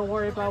 Evan. Don't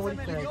worry about what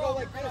he says. Go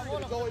like this,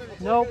 it's all it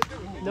takes.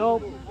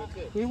 Nope.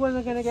 He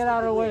wasn't going to get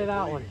out of the way of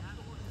that one.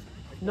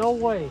 No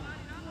way.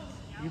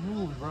 You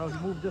moved, bro. You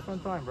moved just on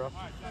time, bro.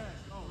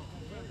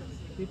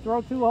 You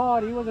throw too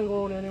hard, he wasn't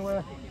going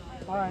anywhere.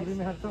 All right, you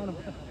didn't have time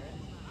to...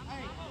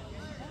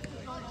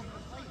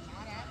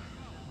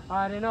 All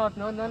right, enough.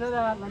 No, none of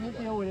that. Let me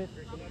deal with it.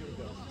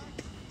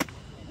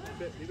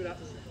 Leave it up.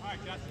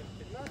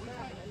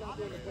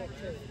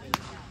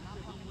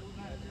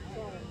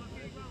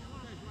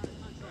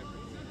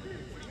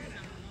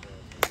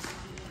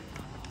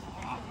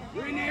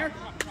 You're in there.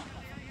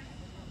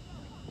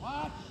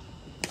 Watch.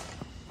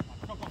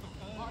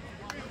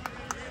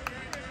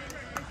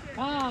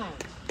 Time.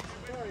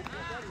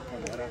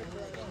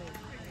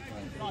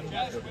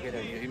 Yo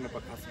quería irme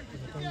para casa.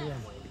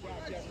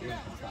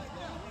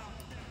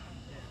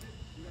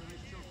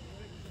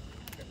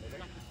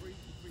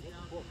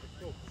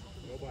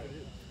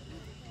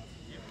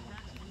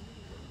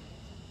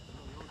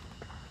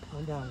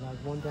 One down, guys.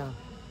 One down.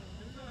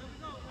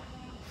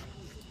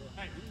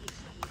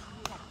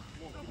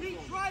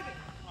 Drive it.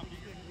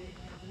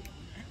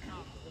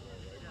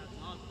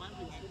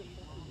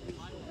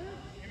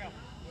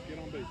 Get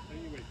on base.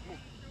 Anyway, come on.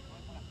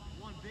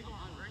 One big one,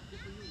 right?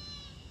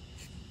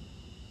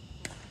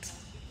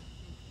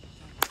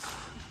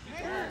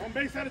 One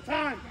base at a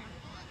time.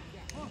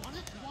 Come on,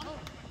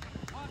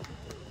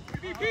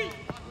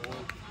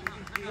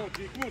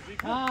 G. Come on, G.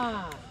 Come on.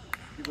 Ah!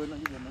 You good now?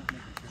 You good now?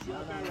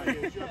 Short bat right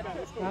here. Short bat.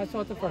 Let's go. I saw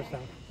it the first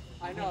time.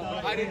 I know,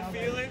 but I didn't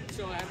feel it,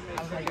 so I had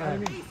to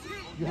make sure.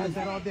 You had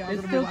that all day.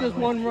 It's still just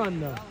one run,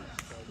 though.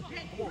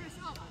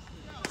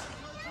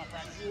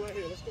 Right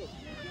here. Let's go.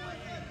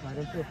 Right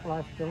into the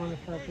fly, still in the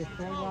circle,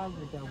 straight line,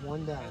 we got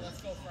one down.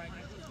 Let's go, Frank.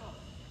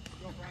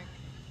 Go, Frank.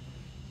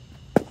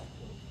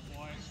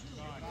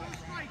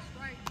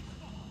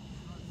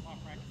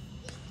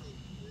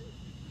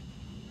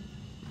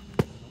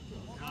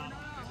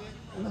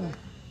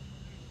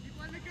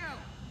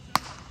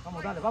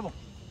 Vamos, dale, vamos.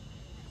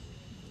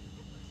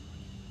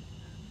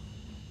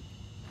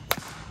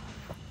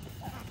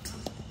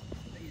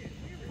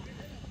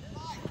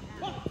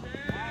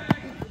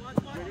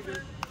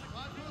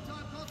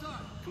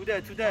 Two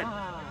dead, two dead.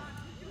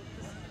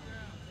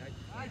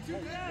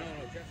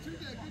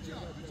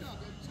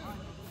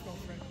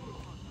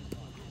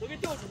 Look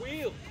at those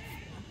wheels.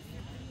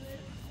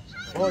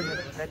 Oye,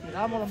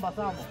 retiramos, lo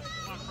envasamos.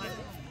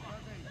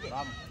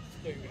 Vamos.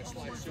 You're going to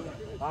slide soon.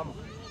 Vamos.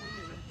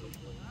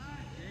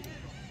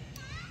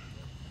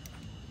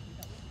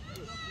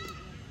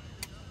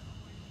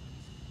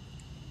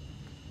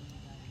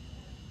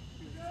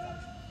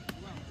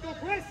 Go,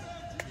 Chris.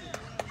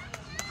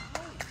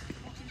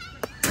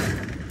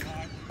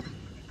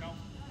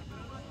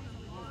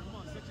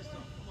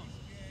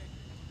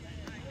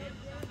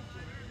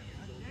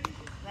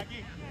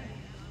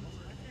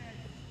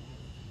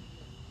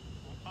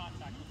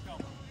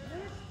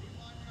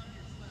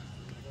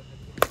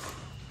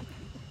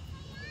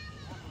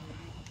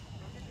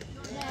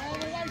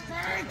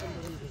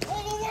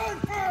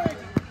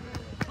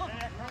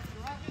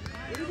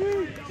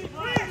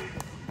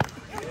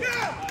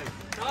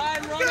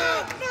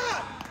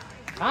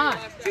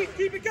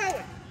 Keep it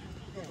going.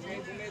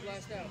 Who made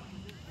last out?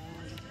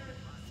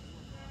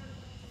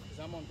 Because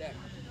I'm on deck.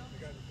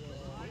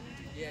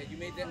 Yeah, you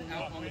made that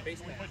out on the base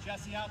path. Put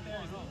Jesse out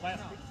there. He's the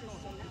last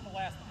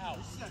out.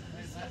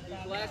 He's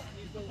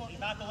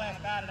Not the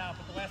last batted out,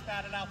 but the last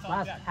batted out's on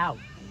Last deck. out.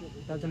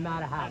 Doesn't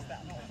matter how. Frank, you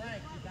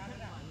got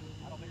it out.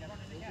 I don't think I can.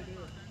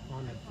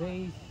 On the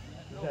base.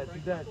 Two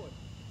dead.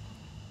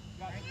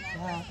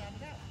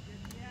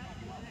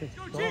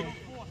 Go, Chief.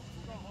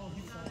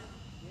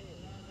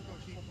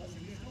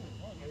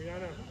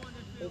 Ariana,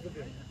 hold the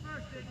ball.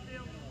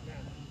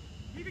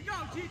 Keep it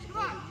going, Chief. Come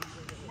on.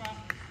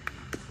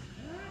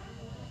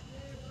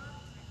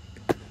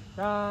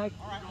 Strike.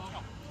 All right, let's go.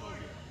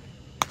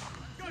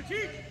 Go,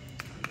 Chief.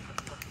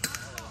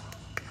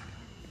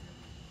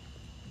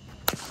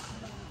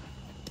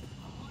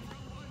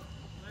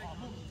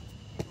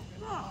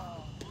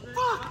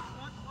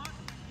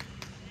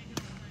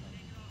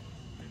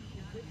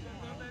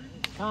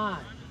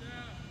 Time.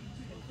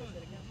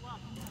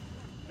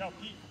 No,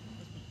 Pete.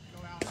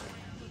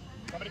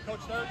 Somebody coach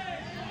third.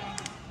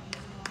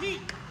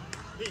 Pete.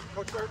 Pete,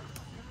 coach third.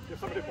 Give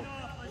somebody one.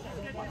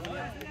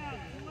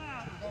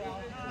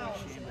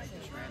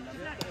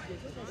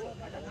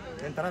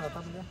 Entrada,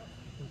 ¿estás ya?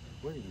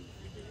 Güey.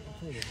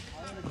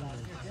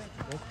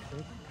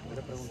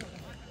 Le pregunto.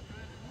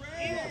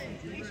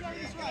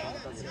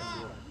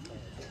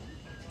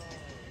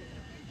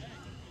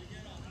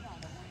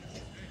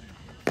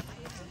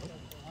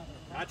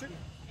 Patrick?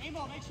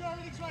 Amo, make sure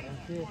everything's ready.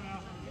 That's it.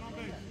 Get on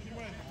base. Get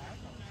away.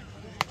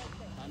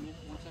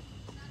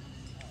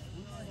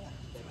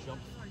 That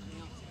jump.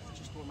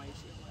 Just tore my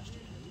ACL last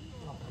year.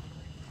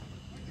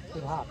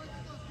 Good hop.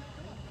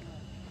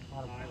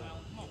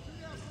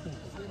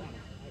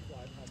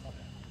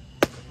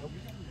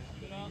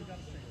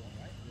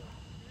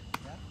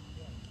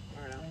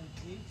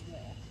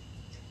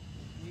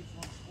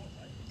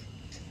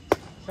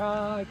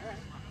 Strike.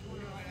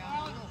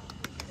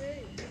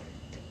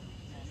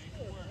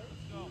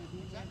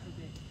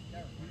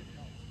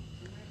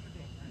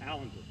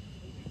 Allen.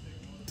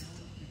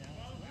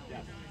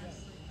 Yes.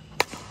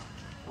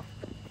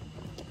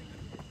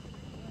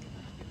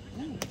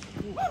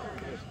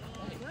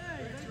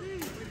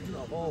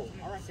 Oh.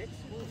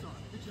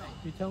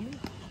 You tell me?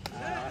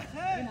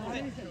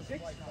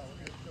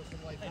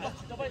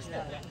 Nobody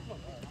scored.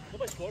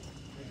 Nobody scored.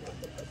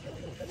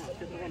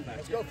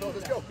 Let's go, Phil.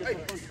 Let's go. Hey,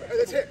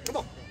 let's hit. Come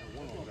on.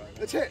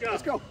 Let's hit.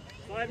 Let's go.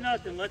 5-0. Let's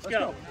Let's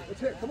go.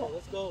 Let's hit. Come on.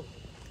 Let's go.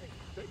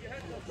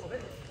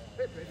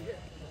 Hit, baby, hit.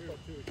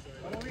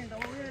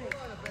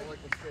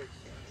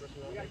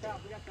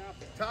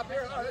 Top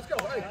here. All right, let's go.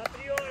 Hey, Top of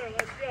the order.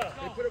 Let's go.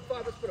 they put it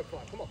 5 or 4.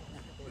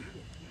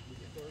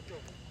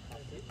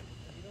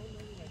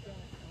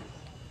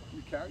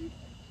 carry?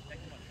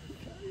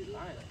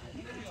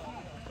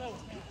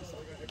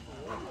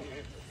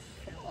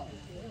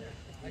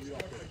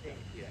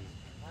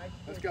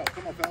 Let's go.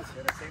 Come on, fellas.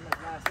 Same as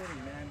last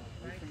inning, man.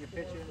 Wait for your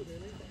pitching.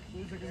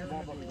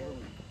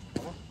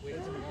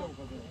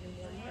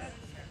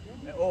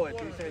 Oh,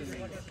 tú dices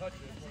el...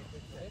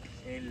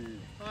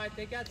 All right,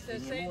 they got the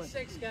same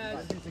 6,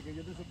 guys.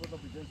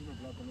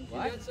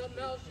 What? You got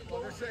something else?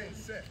 Well, they're saying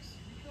 6.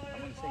 I'm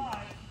going to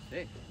say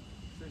 6.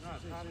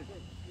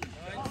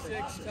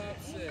 9-6,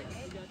 top 6.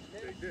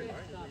 They did,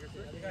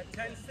 right? We got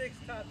 10-6,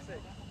 top 6.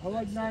 I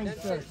like 9-6.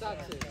 10-6, top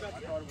 6. I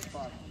thought it was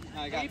 5.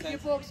 I got Keep 10. your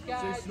books,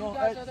 guys. You no,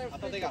 guys are there. I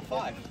thought they got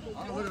 5.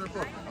 I'm gonna look at the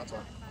book. That's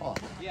all. Oh.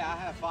 Yeah, I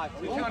have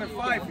 5. We counted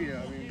 5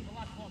 here. I mean,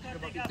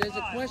 If there's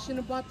a question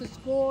about the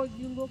score,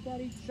 you look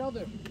at each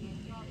other.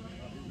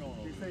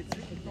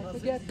 Don't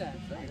forget that.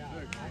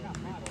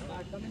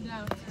 Coming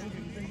down.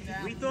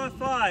 We thought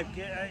 5.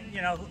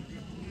 You know,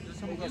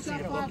 You got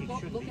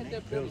 5, look at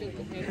their book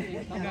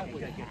and come up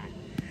with it.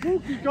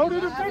 Mookie, go to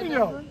the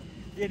video.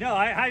 you know,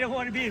 I don't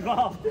want to be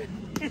involved.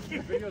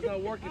 Video's not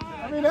working today.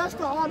 I mean, that's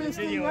the honest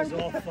thing Video right is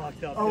all there.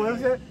 fucked up. Oh,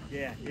 is it?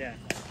 Yeah, yeah.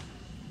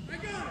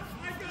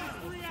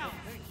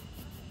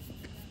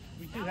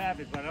 We do have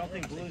it, but I don't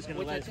think Blue's going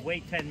to let us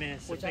wait 10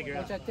 minutes to figure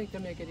out. Which I think to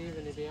make it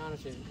even, to be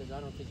honest with you, because I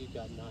don't think you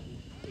got 9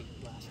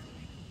 last.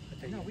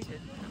 No, we did.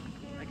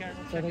 I got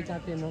So they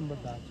got their number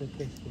back, just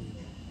basically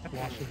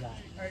wash it out.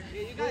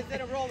 You guys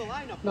didn't roll the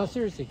lineup. No,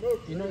 seriously,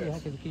 you know you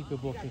have to keep your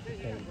books and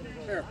prepared.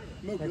 here,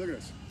 Mookie, look at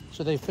this.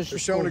 So they officially They're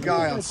showing a scored.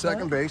 guy on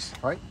second base,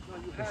 right?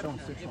 They're showing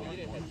 6 runs.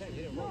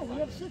 No, we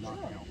have 6 runs.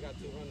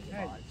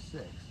 5,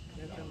 6.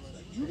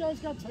 You guys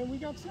got 10, we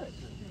got 6.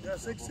 Yeah,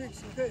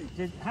 6-6,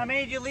 okay. How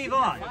many did you leave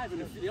on? 5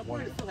 and the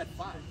opponent still had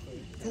 5.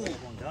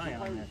 Guy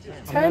on that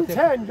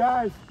 10-10,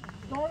 guys.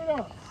 Start it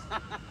up.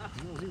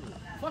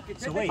 Fuck it.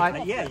 So wait,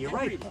 yeah, you're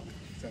right.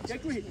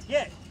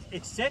 Yeah,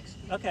 it's 6?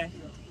 Okay.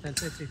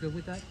 10-6, you good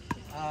with that?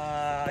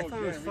 I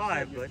thought it was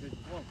 5, but...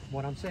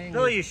 What I'm saying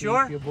Bill, is you keep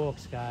sure? your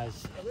books,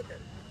 guys.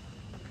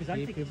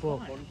 Keep your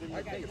book. Yeah,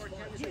 it's 5.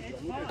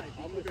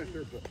 I'm looking at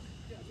their book.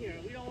 You know,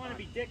 we don't want to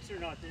be dicks or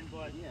nothing,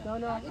 but... No,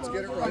 no. Let's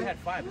get it I right. had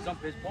 5. His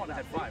partner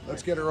had 5.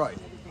 Let's get it right.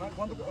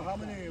 How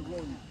many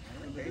won?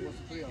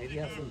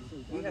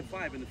 We had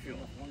 5 in the field.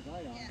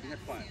 We had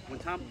 5. When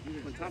Tommy threw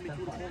the ball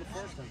the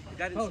first, the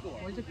guy didn't Coach, score.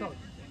 where's the coach?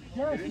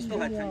 Yes, He still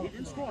had 10. He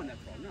didn't score on that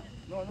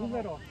throw, no. Who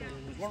led off? There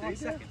was one on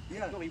second.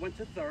 Yeah. No, he went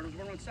to third. There was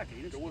one on second.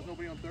 He didn't score. There was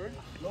nobody on third?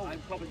 No. I was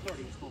probably third.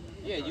 He was scoring.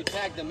 Yeah, you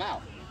tagged them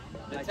out.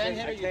 The 10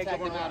 hitter, you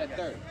tagged them out at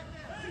third.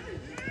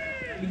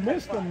 You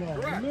missed them, though.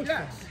 You Correct, missed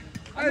them. yes.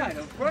 I had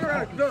a runner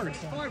out of third.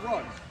 5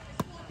 runs.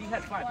 He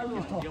had 5. I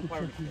was The talking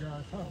umpire. shit to you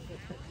guys, huh?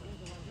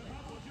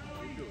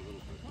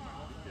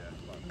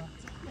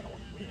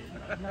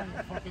 I'm not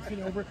gonna fucking sit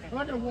over. I'm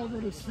not gonna walk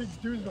over to 6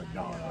 dudes like,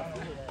 no.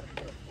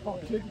 Oh,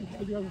 shit,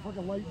 you guys are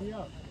fucking light me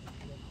up.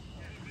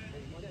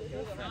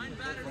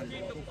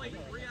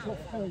 So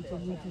funny until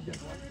Mookie gets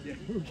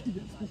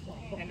this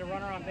off. And the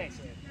runner on base.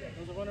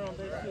 There's a runner on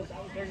base, too.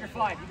 There's your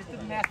 5. You just did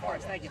the math for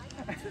us. Thank you.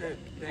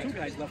 2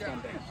 guys left on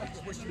base.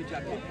 Switch to the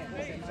jack.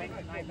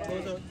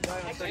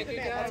 Thank you,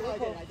 guys.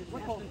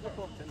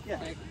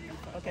 Yeah.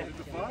 Okay.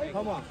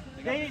 Come on.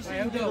 They usually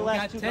There we do go. the We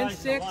last got 2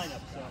 guys in the 10-6.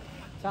 lineup, so.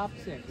 Top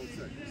 6.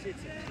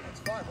 That's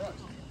 5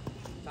 runs.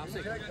 Top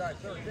 6. Tag guy,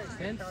 third base.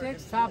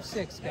 10-6, top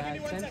 6,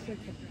 guys. 10-6.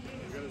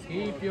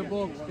 Keep your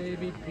books,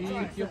 baby.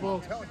 Keep your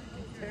books.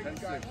 Tag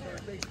guy,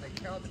 third base, they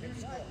counted him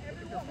score.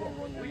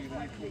 We need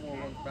 2 more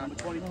runs back.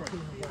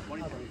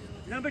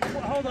 Number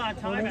 23. Hold on,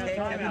 time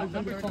out.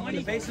 Number 20.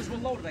 The bases were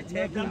loaded. I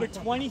tagged Number him.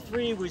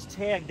 23 was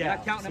tagged You're out.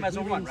 not counting him as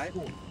a run, right?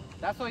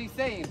 That's what he's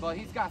saying, but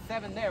he's got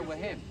 7 there with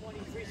him.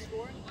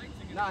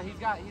 No, he's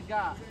got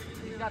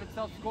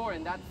himself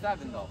scoring. That's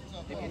 7 though.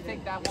 If you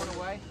take that one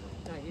away,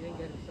 No, he didn't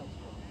get himself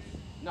scored.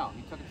 no,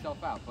 he took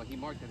himself out, but he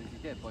marked it as he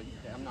did. But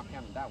I'm not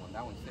counting that one.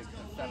 That one's 6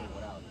 and 7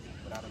 without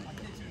him.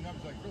 See the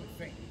numbers like really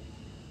faint.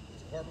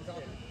 Is Harper's out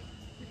there?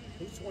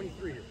 Who's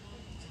 23 here?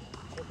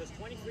 So because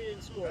 23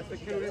 didn't score. That's the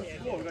kid who didn't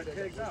score. We got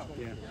tagged out.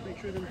 Yeah. Make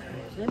sure them.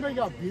 Has anybody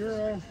got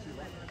beer?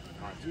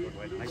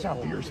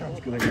 Sound beer sounds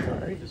good.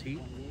 Right? Does he?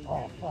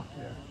 Oh, fuck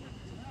yeah.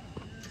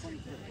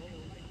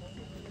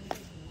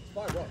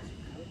 5 runs.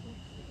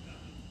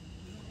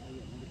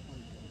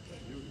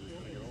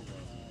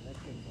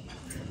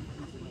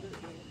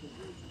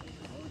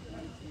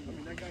 I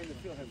mean, that guy in the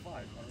field had 5. I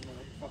don't know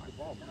what the fuck the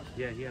ball was.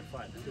 Yeah, he had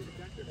 5. I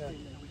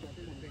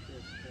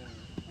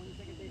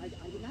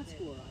did not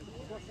score. I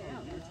crossed it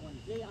out.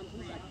 Yeah, I'm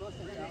I crossed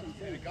it out. And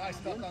the guy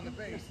stuck on the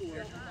base. He scored.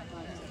 He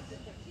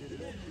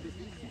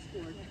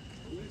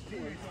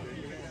scored.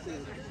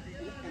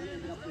 And he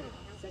ended up with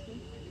 2nd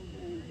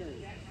and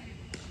 3rd.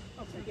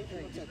 Oh, 2nd,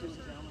 3rd.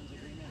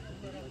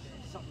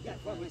 Yeah, I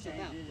myself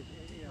out.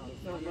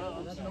 No,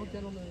 that's no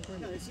gentleman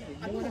agreement. It's a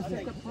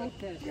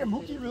protest. Yeah,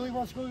 Mookie really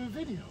wants to go to the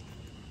video.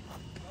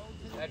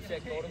 That's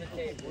it. Go to the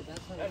table.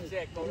 That's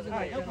it. Go to the All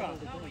right, no table.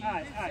 problem. All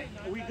right.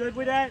 Are we good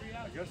with that?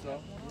 I guess so.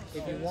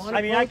 If you want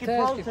I mean, I to can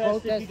protest, you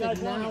protest if you protest guys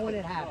it now want when to.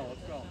 it happens.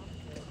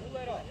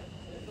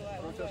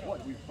 protest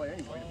what? We play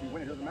anyway. If we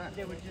win, it doesn't matter.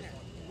 They would just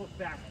look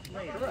back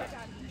later. Correct.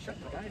 You shut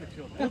the guy in the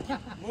field.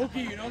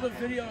 Mookie, you know the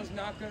video is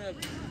not gonna.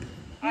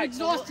 You're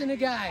exhausting the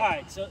guy. All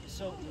right, so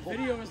The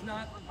video is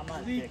not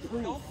lead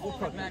proof. we'll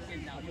protest.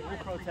 We'll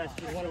protest.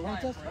 Just Want to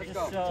protest? Let's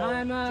go.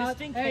 Time out.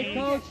 Just in Hey, case.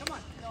 coach.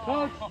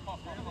 Coach.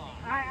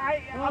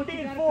 I'm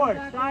being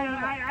forced.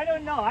 I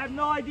don't know. I have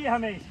no idea how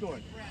many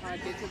scored. All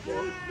right, get your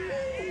book.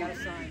 You got to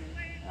sign it.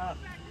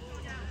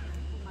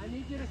 I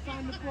need you to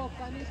sign the book.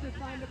 I need you to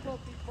sign the book.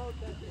 He's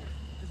protesting.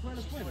 Just run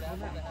a swim. That's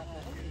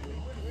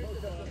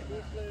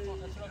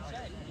what I'm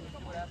saying.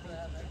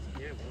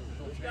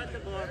 Who's got the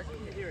book?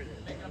 Here it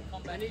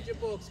is. I need your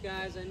books,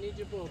 guys. I need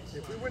your books.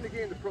 If we win the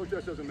game, the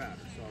protest doesn't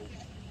matter. So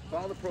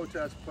follow the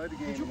protest, play the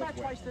game. Did you and bat let's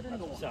win. twice that in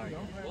the wall? Sorry. You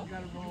got to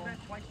roll. You bat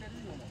twice that in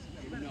the wall?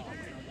 No.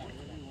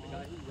 The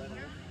guy who led it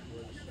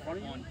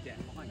was on deck.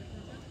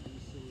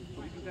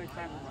 So did you guys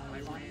have I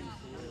ran?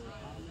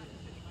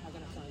 I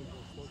got to sign the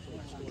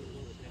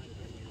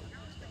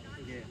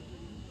Yeah.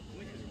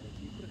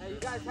 Hey, you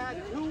guys had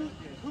two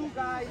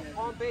guys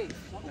on base.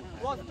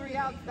 Plus 3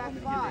 outs, that's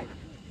 5.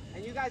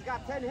 And you guys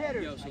got 10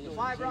 hitters.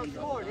 5 runs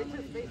scored. It's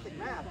just basic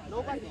math.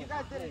 Nobody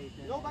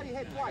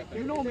hit twice.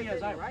 You know me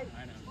as I right?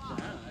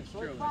 That's So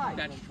true. it's 5.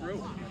 That's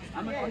true.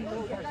 I'm Yeah,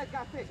 so you guys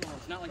got 6.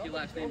 It's not like your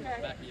last name is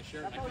the back of your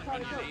shirt. I can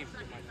run your name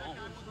through my phone.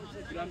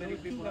 You know how many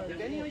people have If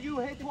any of you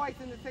hit twice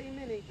in the same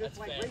inning, just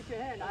like raise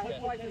your hand. I hit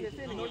twice in this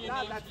inning. If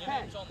not, that's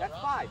 10. That's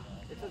 5.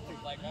 It's just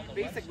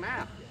basic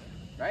math,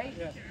 right?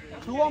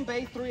 2 on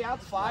base, 3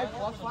 outs, 5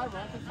 plus 5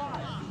 runs is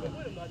 5.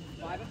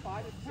 5 and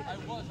 5 is 6. I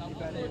was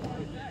there.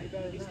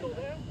 He's still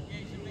there? Yeah,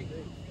 he should make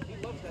it. He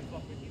loves that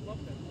fucker. He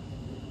loves that.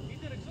 He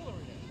did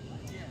auxiliary there.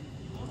 Yeah.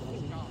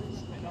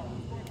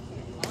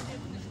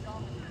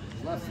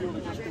 Left field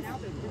is just the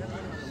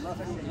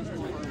left field is just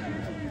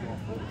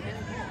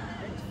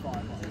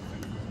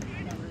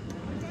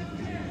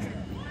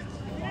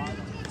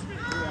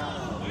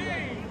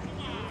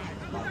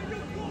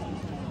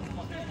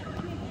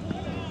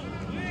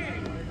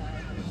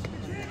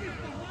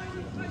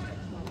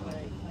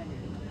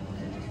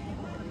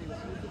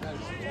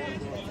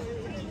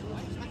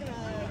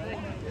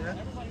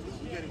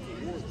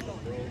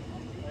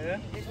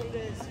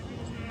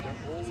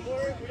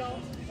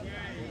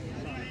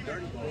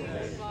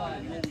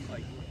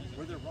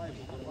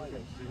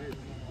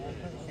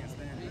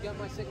You got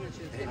my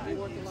signature. You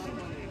want a lot of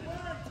money.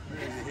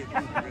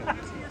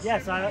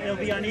 Yes, it'll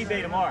be on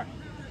eBay tomorrow.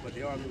 But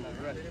they are a little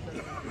aggressive.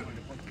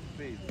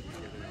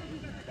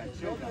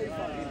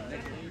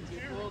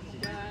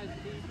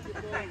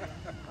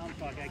 I'm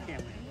fucking, I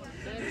can't win.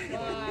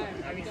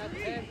 10-5. We got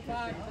 10-5,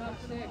 top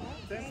 6.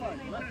 10-5.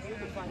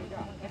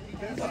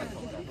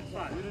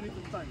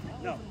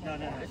 No.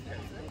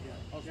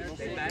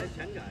 They batted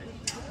 10 guys.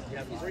 You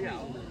have 3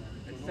 outs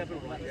and 7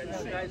 runs. You had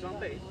 2 guys on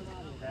base.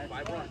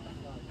 5 runs.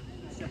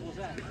 Simple as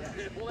that.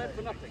 Well, that's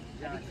for nothing.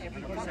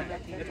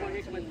 That's why he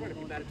makes my credit.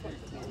 He batted twice.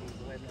 The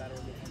last batter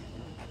of the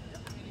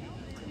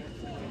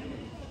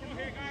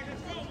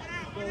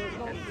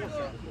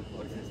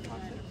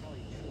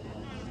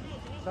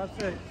Top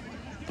 6.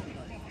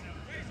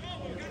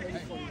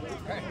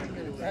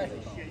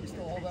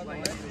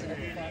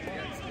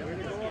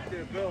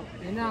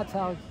 And that's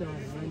how it's done,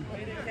 man.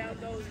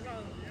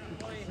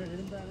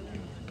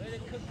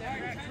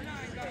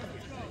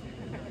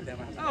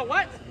 Oh,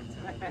 what?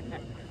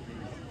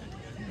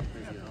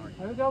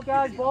 There we go,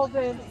 guys. Ball's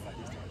in.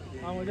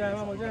 One more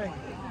day.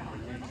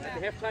 The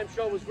halftime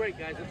show was great,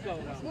 guys. Let's go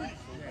now.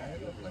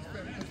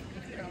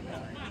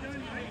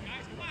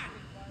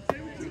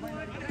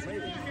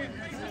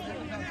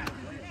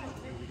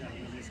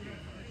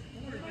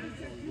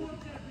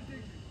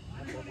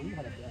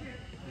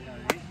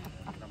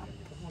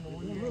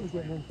 We're really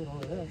getting into it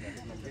over there.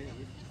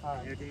 All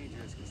right. They're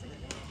dangerous because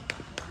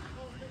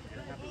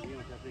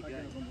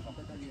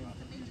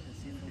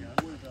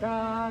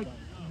God.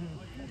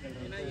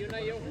 You know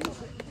you.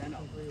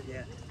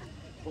 yeah.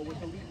 But with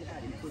the lead you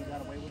had, you could have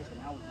got away with it, but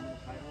now it's more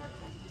tighter.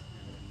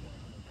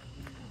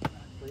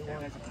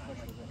 That guy's a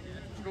professional.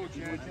 Let's go,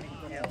 Chad.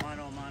 Yeah,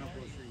 mono,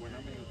 goes through.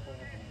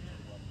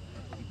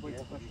 He played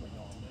professionally.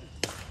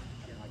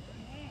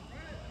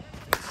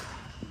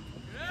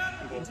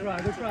 Good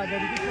try,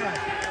 baby. Good try.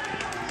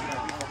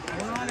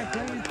 Come on it,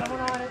 please. Come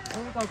on it.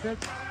 Here we go, kid.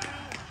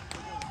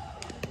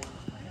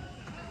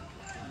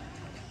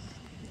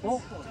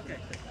 Oh. Okay.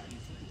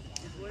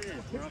 Here's what it is.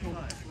 We're up 5. 5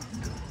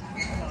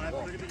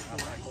 could have been 4.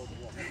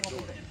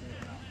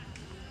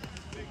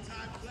 Big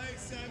time play,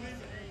 7.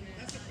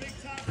 That's a big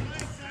time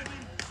play, 7.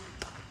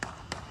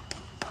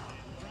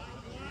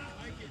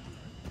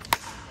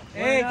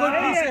 Hey, good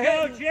piece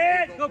again.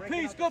 Jed. Good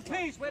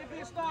piece. Way to be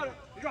a starter.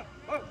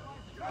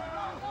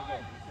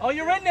 Oh,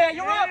 you're in there.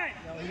 You're up.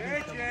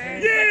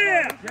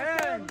 Yeah.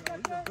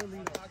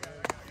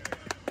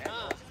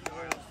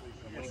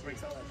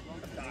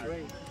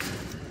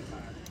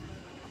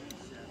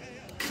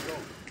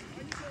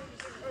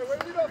 Hey,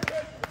 wait, lead up,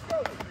 kid. Let's go.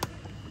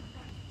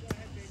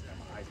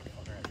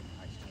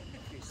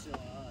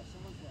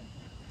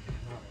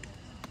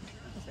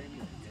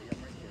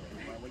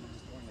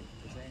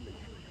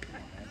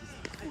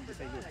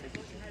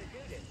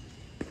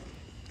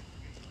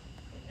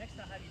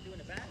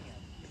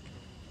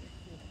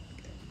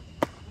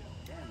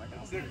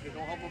 sick, kid.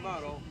 Don't help him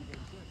out, oh.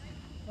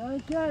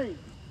 Okay.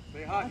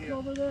 Stay hot Back here.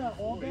 over there.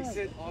 All Stay day.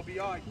 sit,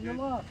 RBI, To your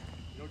kid. left.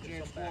 No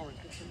chance scoring.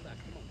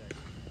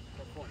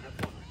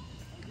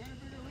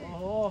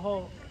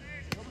 Oh.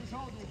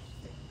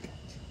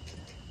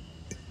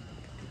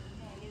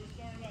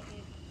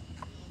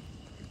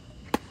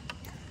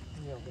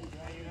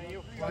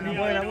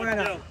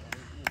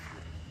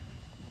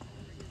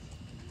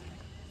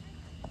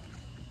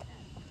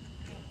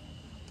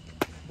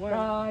 Buena.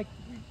 Strike.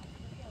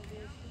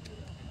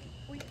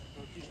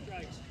 Two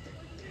strikes.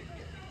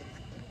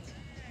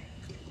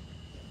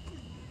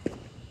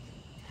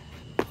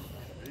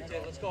 Okay,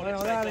 let's go. Next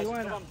strike, guys.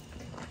 Come on.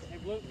 Hey,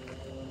 Blue.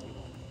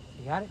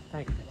 You got it?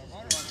 Thank you.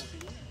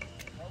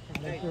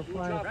 Make sure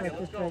flying up like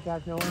this guy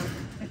got no one.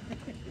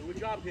 Do a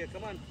job here.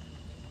 Come on.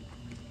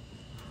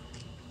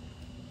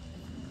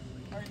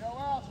 Hey, no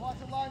outs. Watch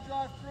the line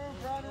drive through.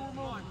 Ground and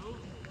remove.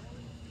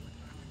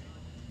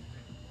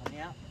 On the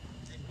out.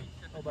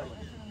 Oh, buddy.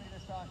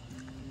 This time.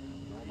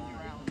 Come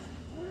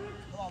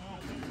on,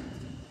 move.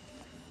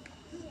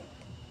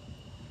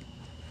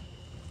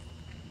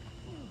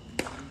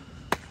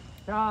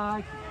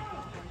 Strike.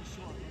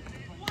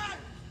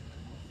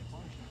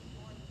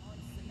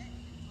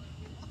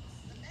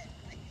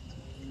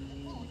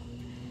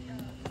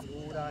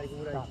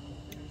 Stop.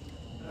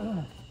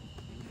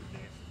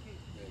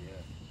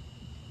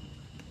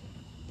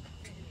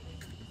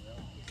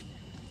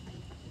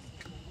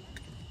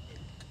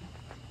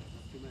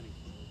 Too many.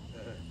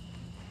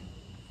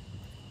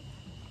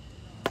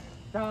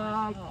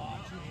 Strike.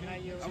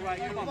 All right,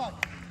 come Come on. on.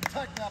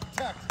 Protect now,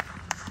 protect.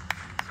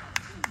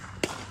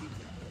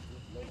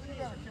 You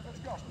got it, kid. Let's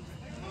go.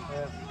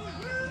 Yeah.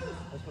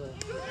 That's what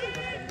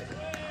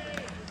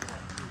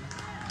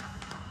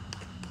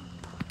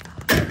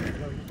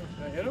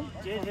Hit him?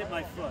 Did hit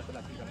my foot.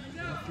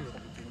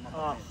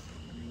 Oh.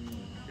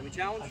 Can we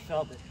challenge? I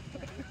felt it.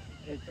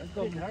 Let's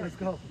go, let's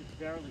go. It's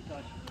barely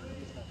touched.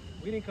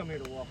 We didn't come here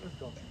to walk. Let's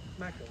go.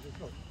 Smack it. Let's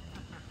go.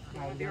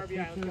 All right, The now RBI,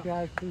 let's 2-2, go.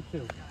 guys.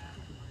 2-2.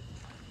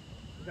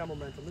 We got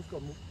momentum. Let's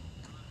go.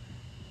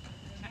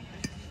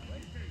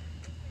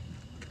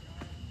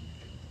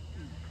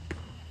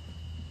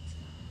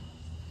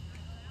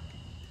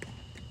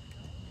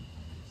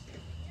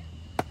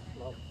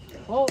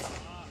 Oh!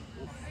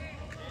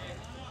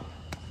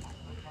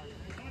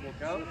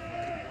 Look out.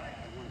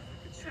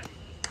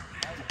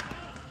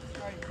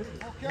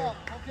 Full count.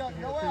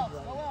 No outs.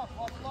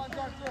 Watch the line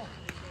drive through.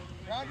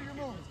 Ground and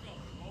remove.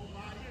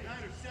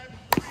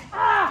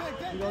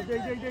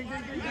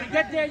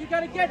 Get there, you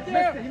gotta get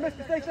there. You missed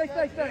it. Stay. There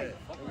it is.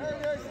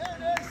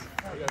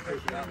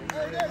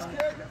 There it is,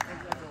 kid.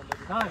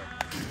 Time.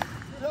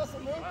 Good hustle,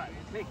 move.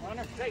 Make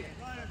runner, take.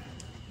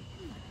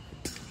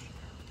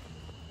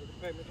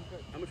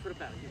 How much for the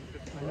bat?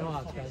 No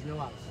outs, guys. No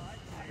outs.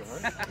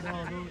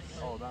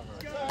 Oh, that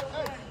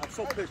hurt. I'm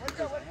so pissed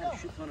because I had a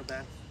shit ton of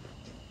bats.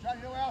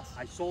 Johnny, no outs.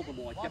 I sold them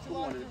all. I kept the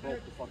one and it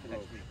broke the fucking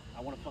next week.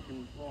 I want to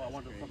fucking, I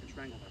wanted to fucking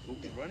strangle that.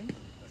 Mookie's running?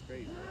 That's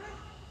crazy.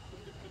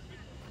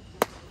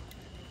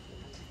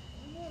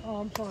 Oh,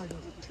 I'm sorry.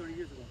 30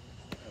 years ago.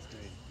 That's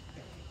crazy.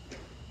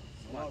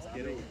 Come on,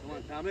 get over. Come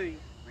on, Tommy.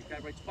 Right guy,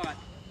 right spot.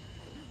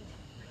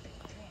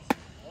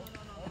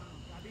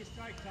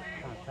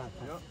 Time.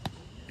 Yep.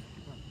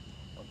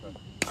 Okay.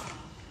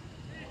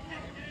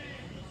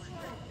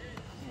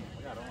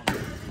 Yeah, I don't want to.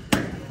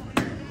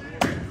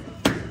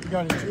 You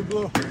got it, 2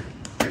 blue.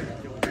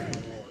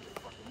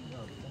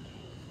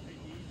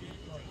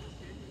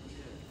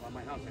 On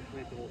my house, I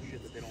planted all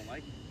shit that they don't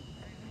like.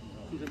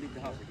 As soon as I leave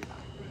the house, I get it.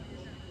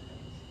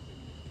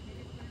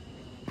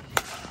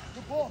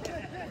 Good ball. Come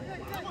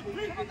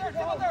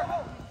on there.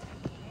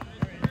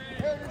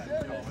 There it is.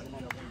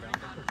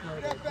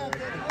 Get back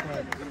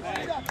there.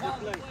 Good job,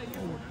 Colin.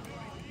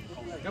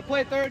 Go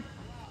play third.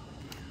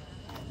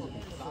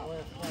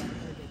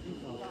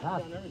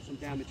 Pass. Some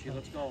damage here.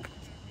 Let's go.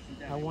 Some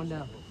Got damage. one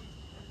down.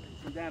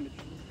 Some damage.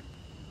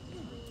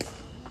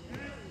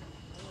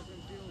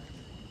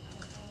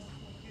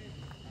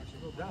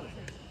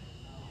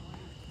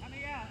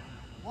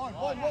 One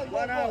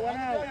out.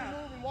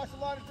 Moving. Watch the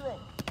line through.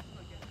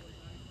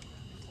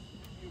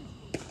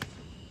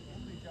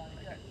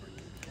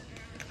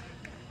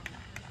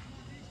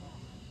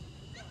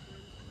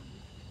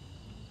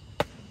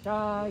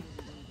 Strike.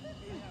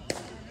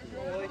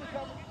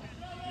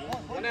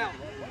 One out.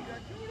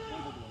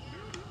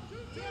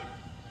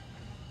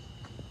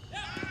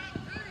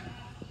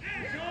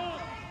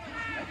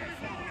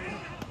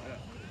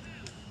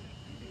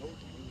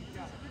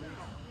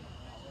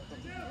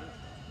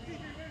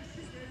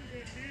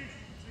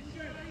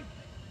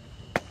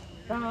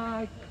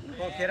 Strike.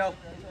 Come on, kiddo.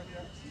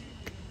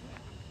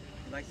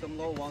 Like some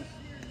low ones.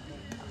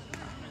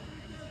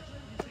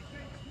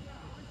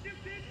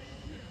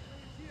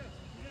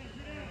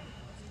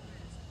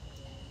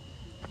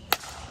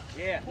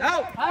 Yeah.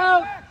 No!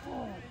 Out.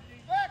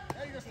 Back.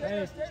 There you go.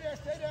 Stay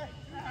there.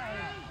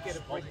 Get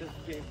a point this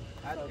game.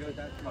 That's good.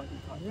 That's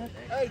good.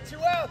 Hey, 2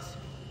 outs.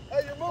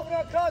 Hey, you're moving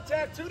on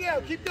contact. 2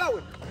 down. Keep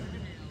going.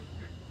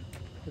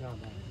 Get on,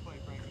 man.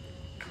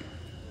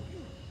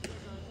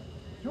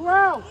 Go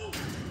out!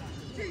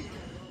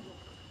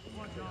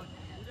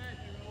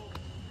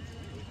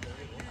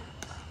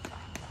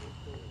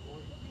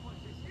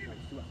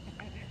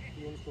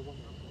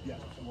 Yes,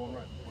 I'm going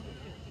right.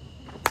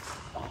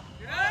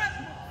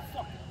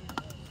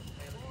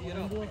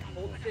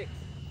 Hold 6.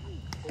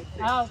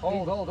 Out.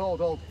 Hold.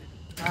 All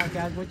right,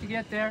 guys, what'd you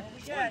get there?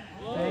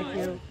 Thank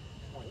you.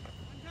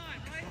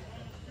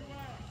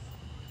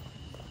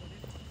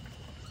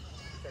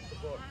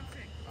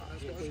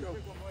 Let's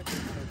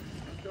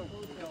go.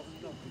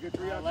 You get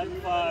 3 out.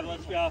 11-5,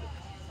 let's go. All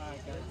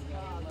right, guys, we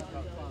got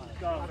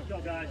 11. Let's go,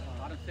 guys.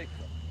 Bottom 6.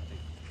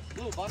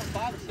 Blue, bottom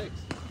 5 or 6?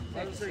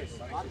 Bottom six.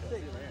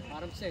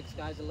 Bottom 6,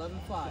 guys, 11-5.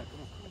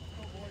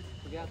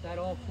 We got that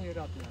all cleared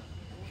up now.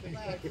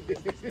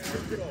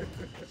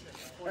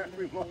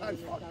 Everyone,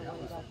 fuck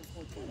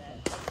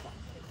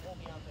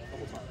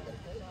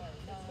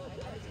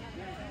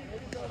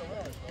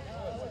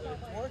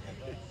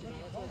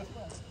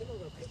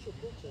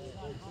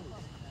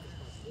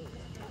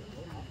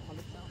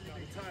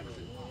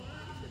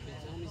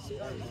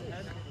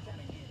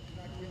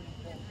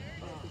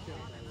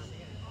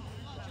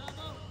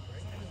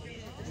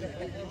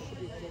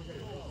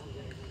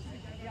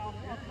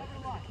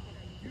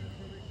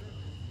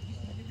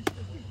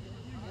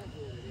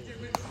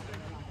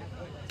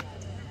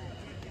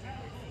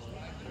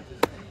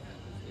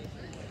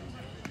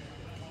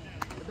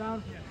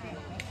Down.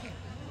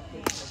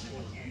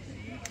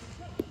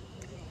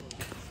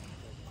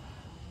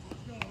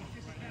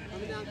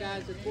 Coming down,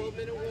 guys. The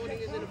 12-minute warning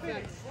is in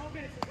effect.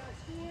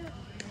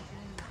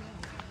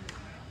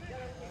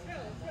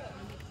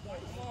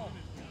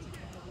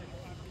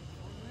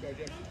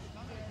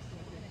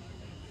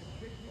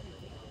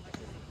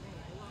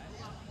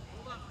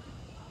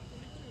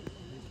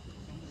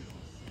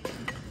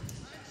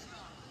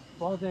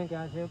 Ball's in,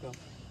 guys. Here we go.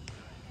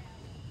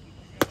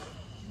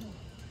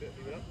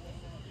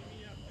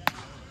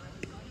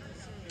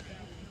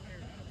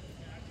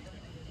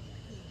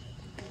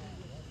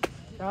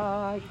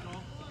 Strike.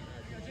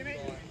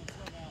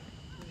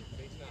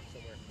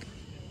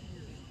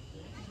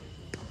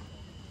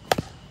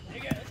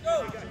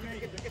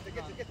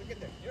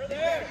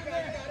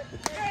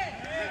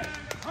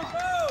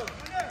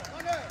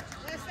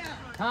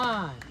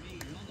 Time.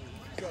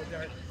 Go,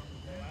 Derek.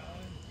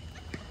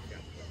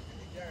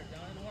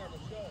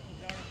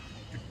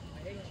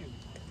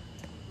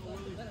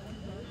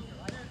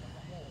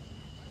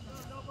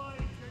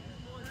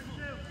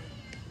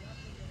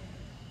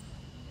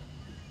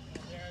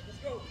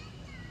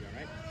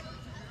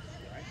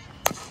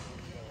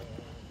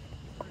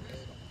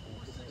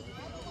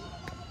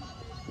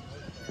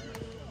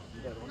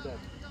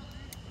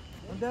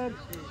 I'm dead.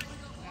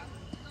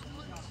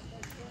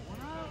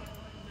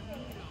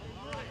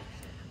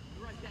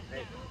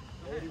 Hey,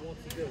 know what he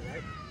wants to do,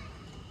 right?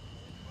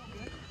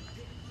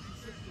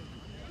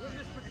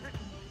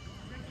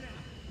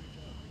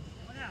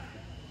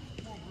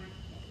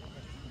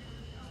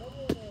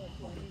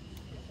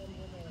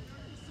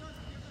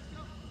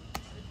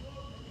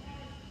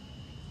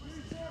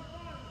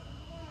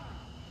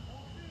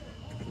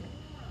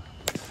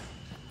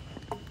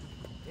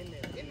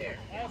 In there.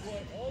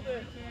 Hold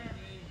it.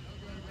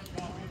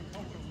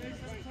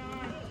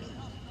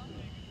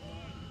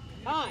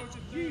 Time.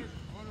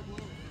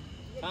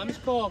 Time is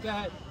called, go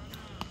ahead.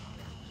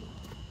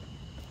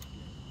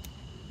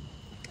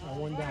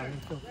 One down,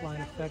 until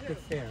flying effective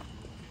fair.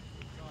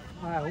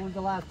 All right, who was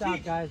the last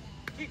out, guys?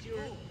 I thought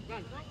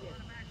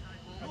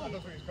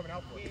that's what he was coming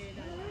out for. Can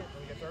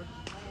we get third?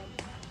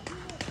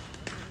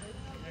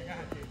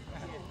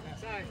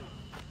 Inside.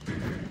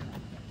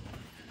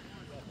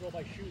 Throw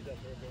my shoes up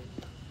there, baby.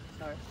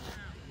 All right.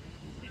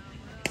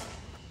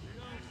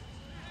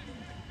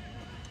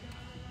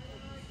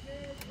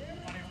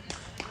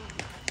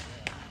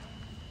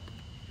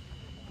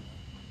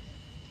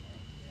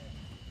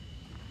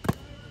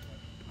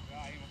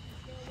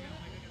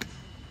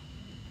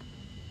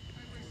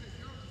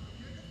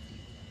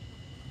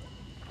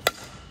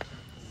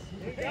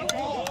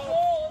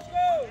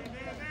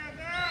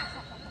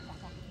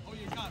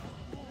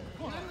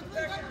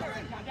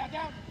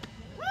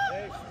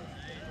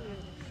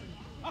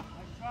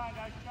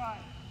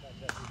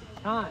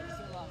 Time.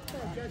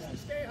 Jesse,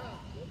 stay hot.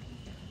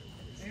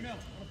 Stay mill.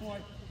 Attaboy.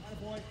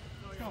 Attaboy.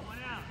 Let's go. One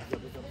out.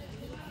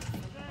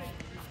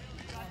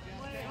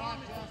 Stay hot,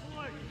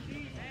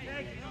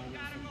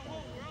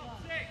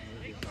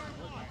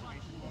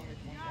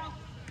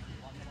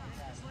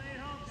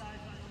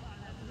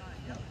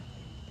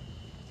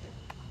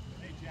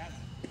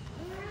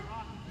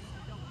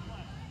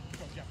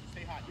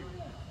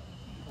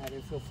 All right,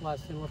 infield fly,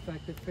 single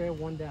effective fair,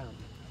 one down.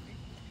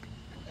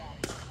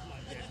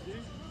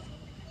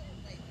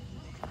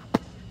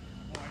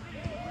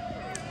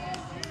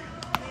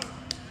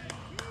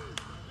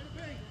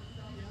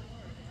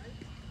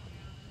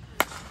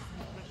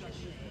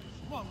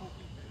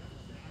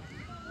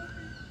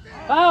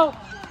 Foul!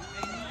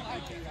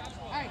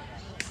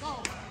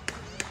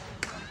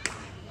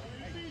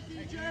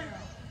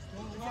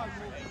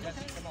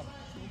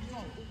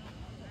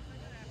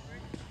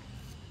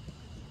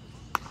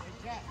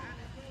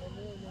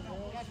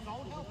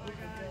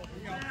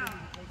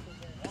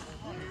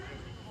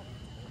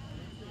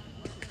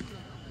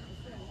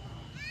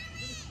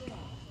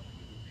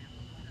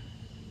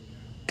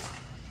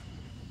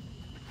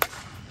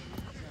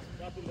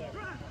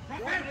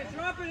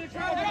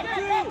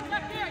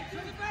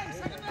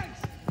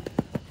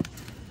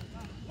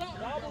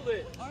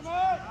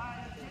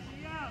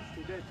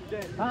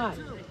 Time.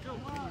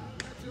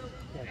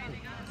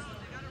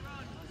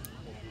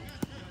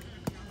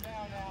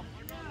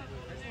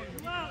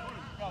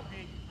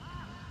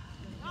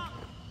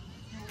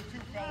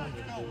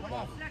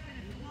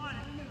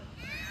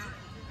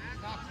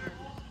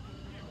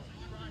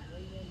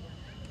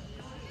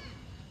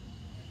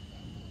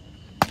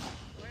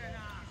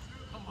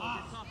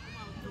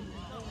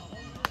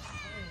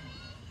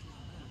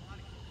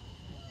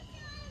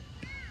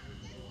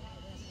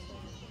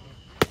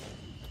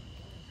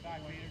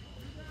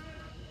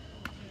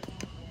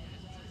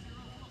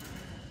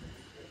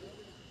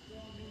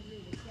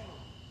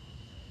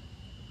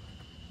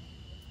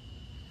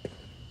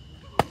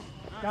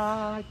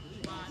 God.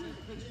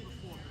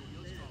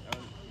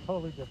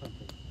 Totally different.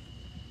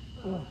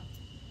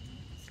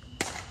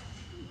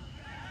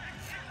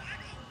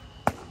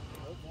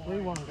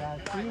 3-1,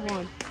 guys.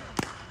 3-1.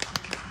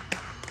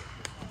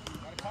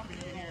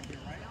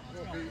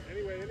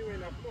 Anyway,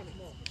 now come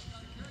on.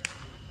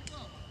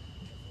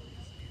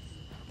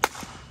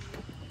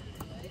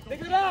 Take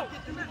it out!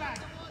 Get through the bag.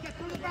 Get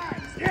through the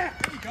bag. Yeah!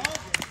 There you go.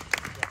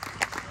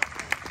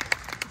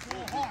 Go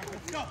hard.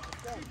 Let's go.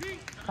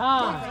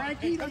 Time.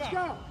 Frankie, let's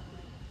go.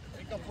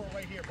 Take up for it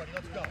right here, buddy.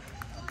 Let's go.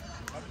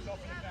 Have yourself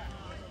in the back.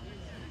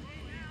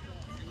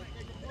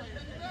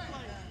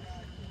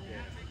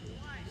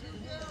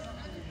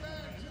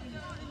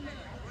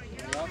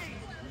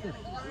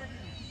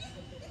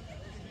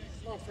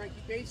 Come on,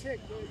 Frankie. Base hit.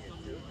 Good.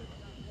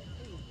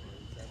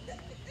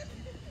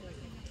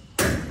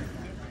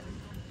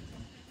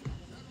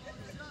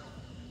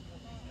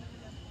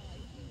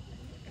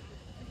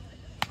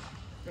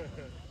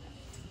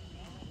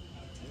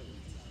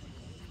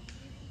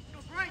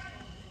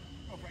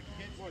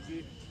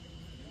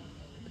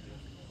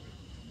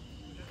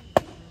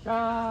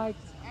 Guys.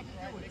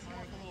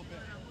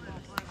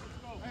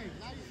 Hey,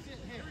 now you're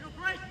sitting here.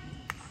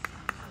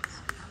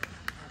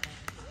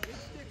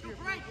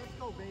 Let's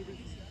go, baby.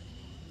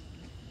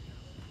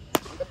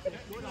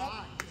 Good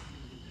eye.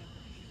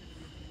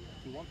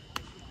 You want?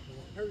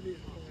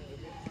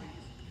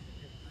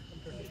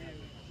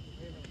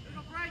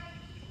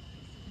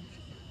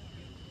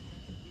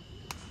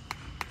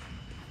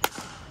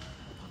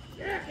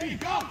 Yeah, there you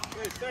go.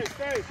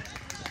 Stay.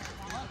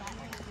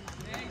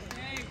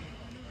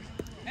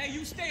 Hey,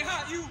 you stay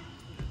hot, you.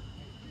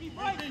 Be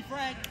right,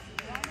 Frank.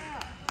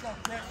 Go,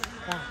 Chris.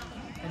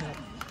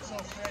 So,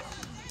 Chris.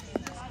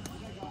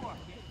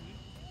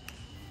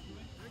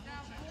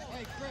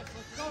 Hey, Chris,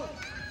 let's go.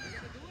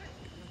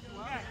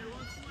 Okay.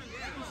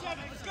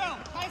 7, let's go.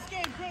 Nice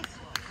game, Chris.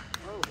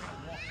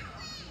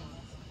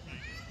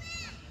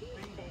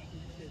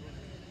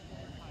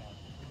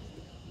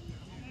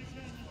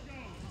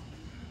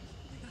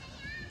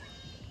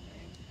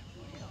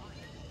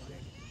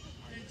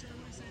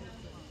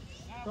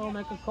 Go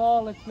make a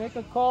call. Let's make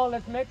a call.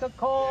 Let's make a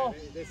call.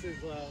 Yeah, this is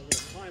the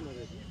time of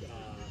it.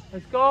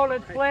 Let's go.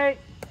 Let's play.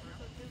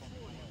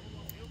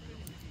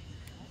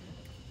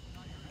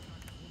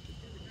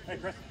 Hey,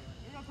 Chris.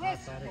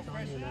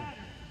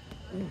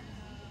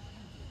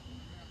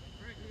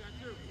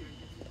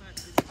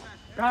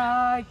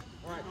 Right.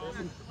 All right,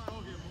 listen.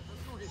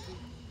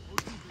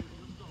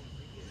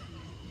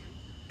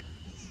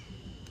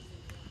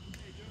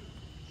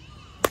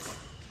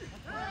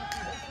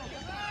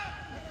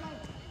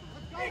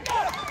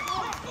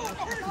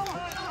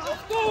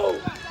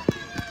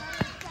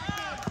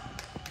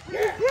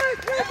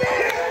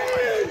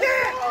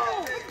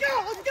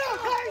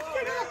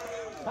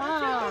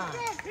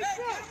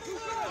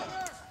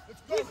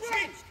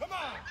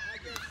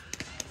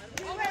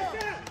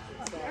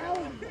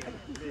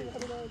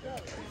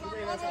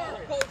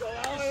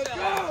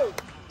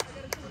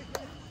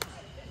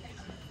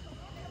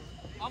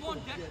 I'm on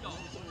deck, though.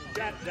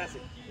 Jesse,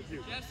 it's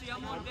you. Jesse,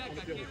 I'm on deck. I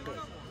can't remember.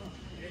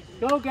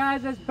 Go,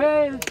 guys. Let's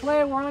play. Let's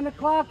play. We're on the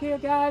clock here,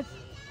 guys.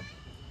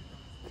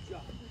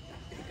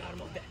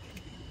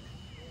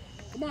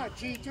 Come on,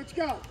 Cheech, let's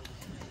go.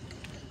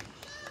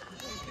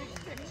 Big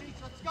stick,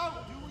 Cheech, let's go.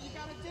 Do what you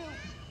gotta do.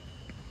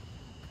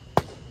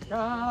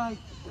 Guys.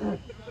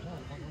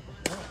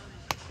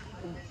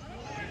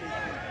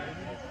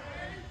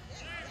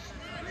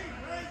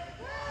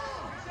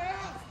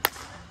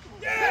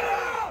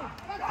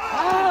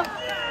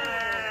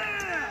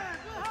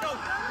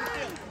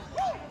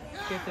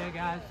 Get there,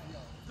 guys.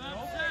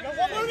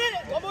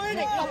 One more inning.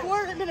 We got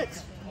 4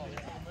 minutes.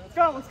 Let's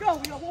go. We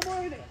got 1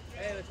 more inning.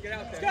 Hey, let's get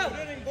out there. Let's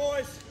go. Inning,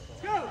 boys.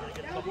 Let's go.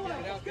 Get out there.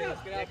 Let's get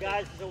out there.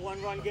 Guys, it's a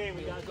 1-run game.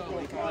 We got to go.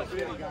 Let's go. Let's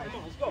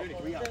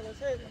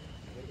hit.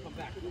 Come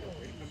back.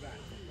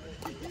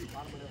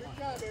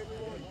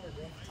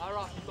 All right,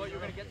 Ross, you thought you were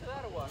going to get to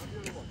that or what?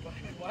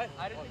 What?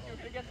 I didn't think you were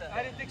going to get that.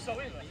 I didn't think so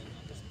either.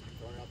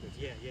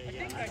 Yeah.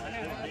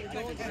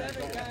 Going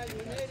 7, guys.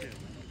 We made it.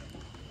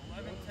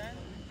 11-10.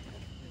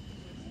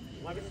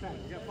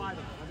 11-10. We got 5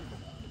 in.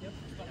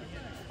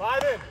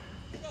 5 in.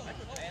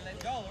 Hey,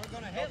 let's go. We're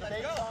going to hit.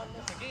 Let's go.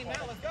 It's the game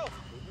now. Let's go.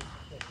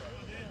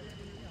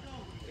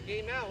 The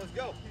game now. Let's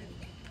go.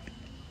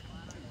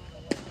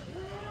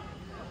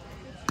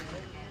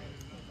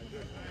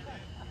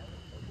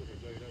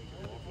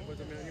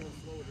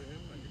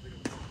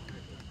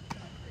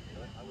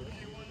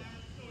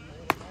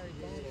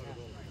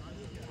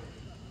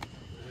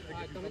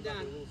 Alright, coming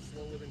down.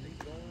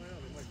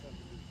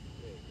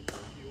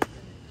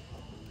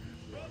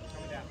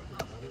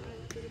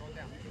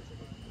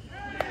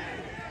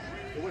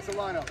 So what's the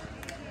lineup?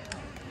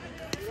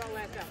 You're on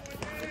last out.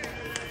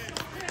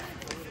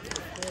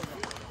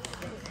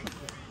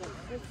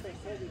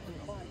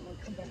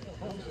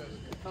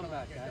 Come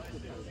back, guys.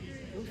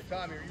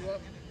 Tommy, are you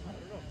up?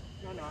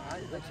 No, I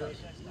think so.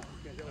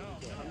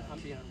 I'm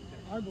being.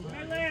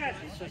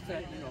 It's just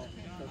that, you know,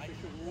 the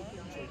official rule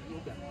says you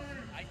got it.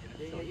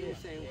 So you're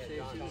saying, say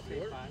 5.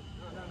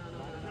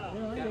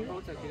 No. You got a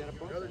protest, you got a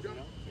protest, you know?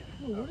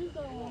 Dude, what is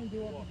that line do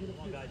up to the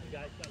field? Guys, you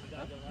guys What's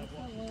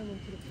that line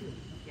into the field?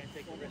 can't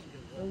take a risk.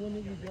 Or when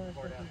did you drive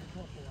stuff in the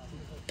top a lot?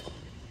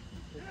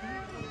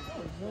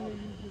 When did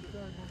you just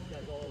drive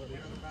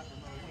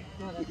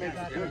No, that's the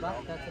back of the box.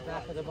 That's the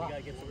back of the box.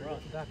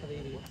 That's the back of the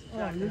 80.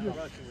 Oh, you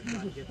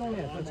just stole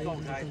it. Let's go,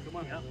 guys. Come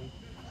on.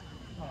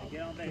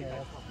 Get on base.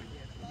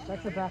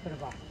 That's the back of the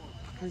box.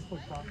 3-foot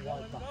shot,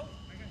 wide box.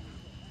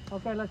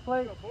 Okay, let's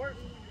play.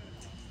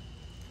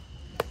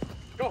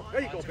 Go.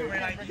 There you go, baby.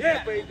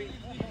 Yeah, baby.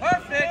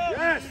 Perfect.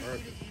 Yes.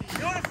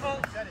 Beautiful.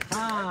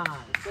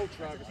 Ah. Go,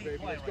 Travis,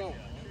 baby. Let's go.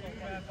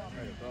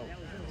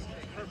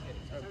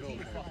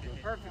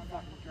 Perfect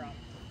fucking drop.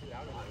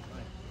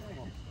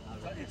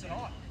 It's an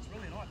art. It's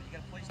really an art. You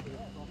got to place the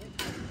ball.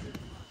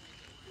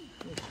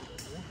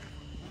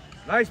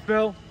 Nice,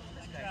 Bill.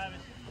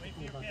 Travis, wait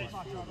for your pass.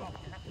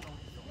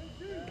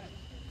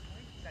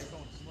 Guy's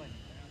going to swing.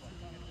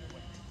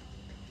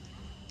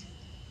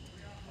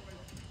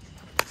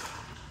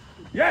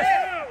 Yes.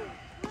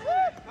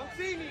 Come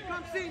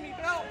see me,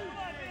 Bill.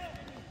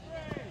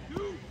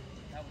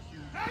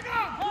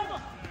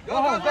 Go,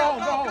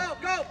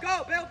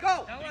 Bill, go.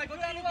 Down the line, go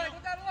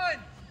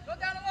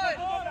down the line.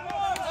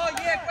 Oh,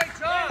 yeah, great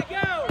job.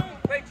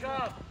 Great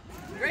job.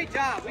 Great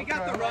job. We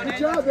got the run. Good in.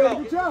 job, Let's baby. go.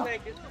 Good job.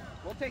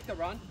 We'll take the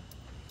run.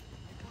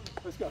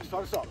 Let's go.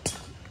 Start us up.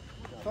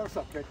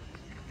 Kid.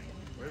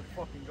 Where to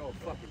fucking go?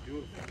 Fucking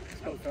beautiful.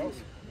 Let's go,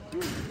 fellas.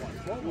 Beautiful.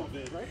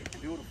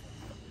 Right? Beautiful.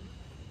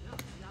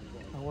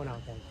 Oh, 1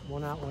 out, guys.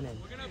 1 out, 1 in.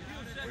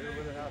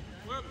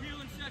 We're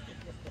appealing second.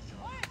 That's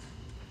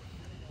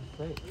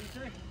great.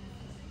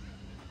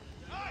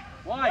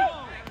 Why?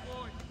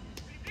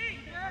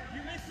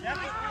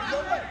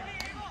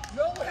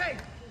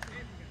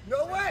 No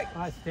way.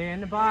 All right, stay in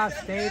the box.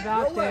 Stay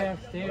out there.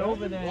 Stay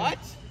over there. What?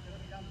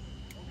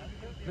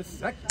 Miss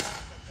second.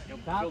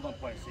 Stop. All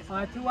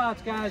right, 2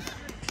 outs, guys.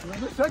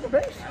 Miss second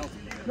base.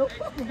 No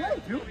fucking way,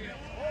 dude.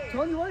 I'm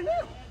telling you right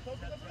now.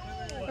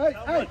 Hey.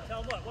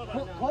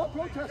 Call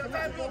protest. You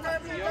already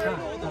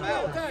called them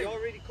out.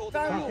 Talk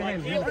to him.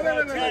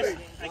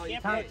 I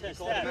can't protest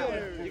that.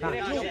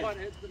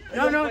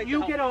 No, you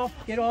get off.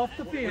 Get off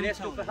the field.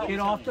 Get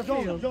off the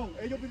field.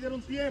 Ellos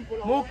pidieron tiempo.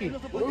 Mookie.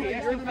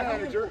 You're the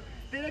manager.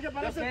 Tiene que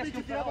pararse el pitch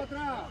y tirar para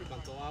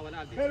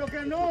atrás. Pero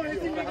que no, es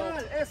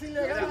ilegal. Es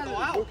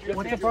ilegal.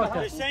 What's the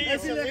protest? Saying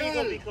it's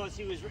illegal because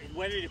he was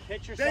ready to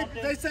pitch or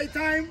something. They say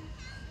time,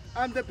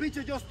 and the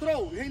pitcher just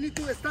throw. He need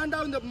to stand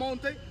down the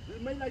mountain,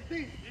 make like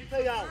this,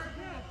 stay out.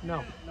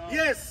 No.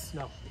 Yes.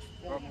 No.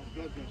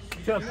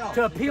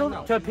 To appeal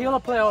a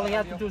play, all he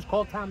has to do is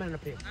call time and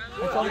appeal.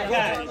 That's all he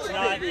has to do. It's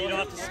not, you don't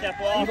have to step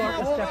off. You don't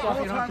have to step off.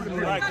 You don't have to do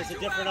Right, anything. because a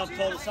different ump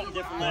told us something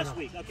different last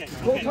week. Okay.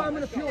 Call time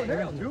and appeal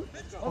now, dude.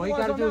 All you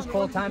got to do is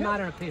call time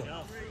out and appeal.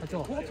 That's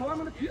all. Call time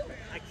and appeal.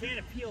 I can't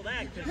appeal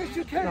that because Yes,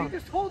 you can. No. He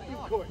just told you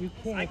could. You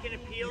I can't. can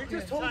appeal. You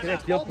just told time me.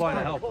 out. Your point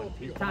of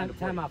help.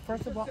 Time out.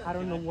 First of all, I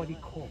don't know what he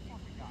called.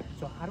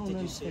 So I don't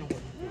understand what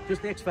he did.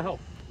 Just ask for help.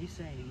 He's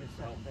saying he missed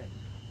that big.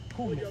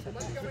 Who missed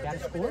that? You got a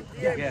score?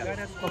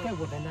 Yeah. Okay,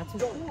 well then that's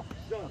his fault.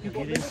 You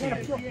didn't see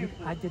it.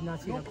 I did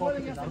not see the call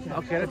because I was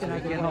Okay, that's I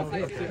didn't know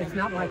it. It's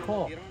not my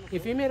call.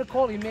 If he made a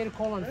call, he made a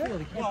call on the field.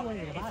 He can't do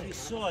anything about If you it.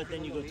 saw it,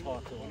 then you go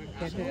talk to him.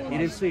 Can't do He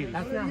didn't see it.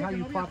 That's not how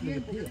you properly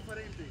appeal.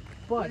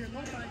 But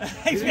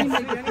if he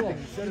made a call,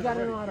 you got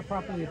to know how to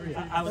properly appeal.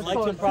 I would Let's like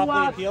go to 2 properly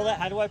outs. appeal that.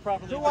 How do I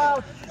properly 2 appeal?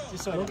 outs.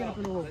 Just so I Look know. it up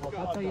in the rule book.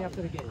 I'll tell you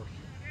after the game.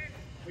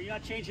 But you're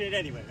not changing it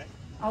anyway, right?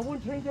 I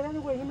wouldn't change it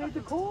anyway. He made the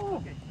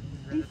call.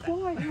 He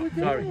saw it. He was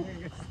there. Sorry.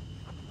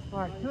 All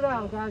right, 2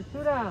 down, guys.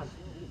 2 down.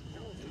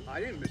 I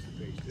didn't miss the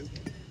base, dude.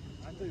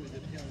 I thought he was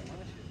appealing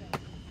last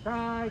year.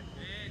 Try.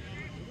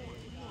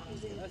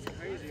 That's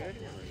crazy, right?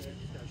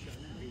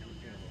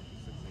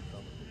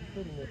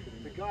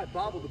 The guy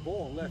bobbled the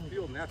ball in left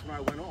field, and that's when I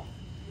went off.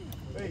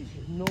 Hey.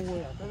 No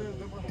way.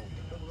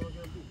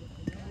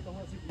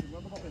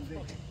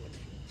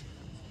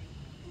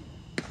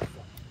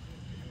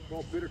 We're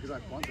all bitter because I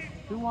bunted.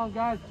 2-1,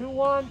 guys.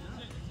 2-1.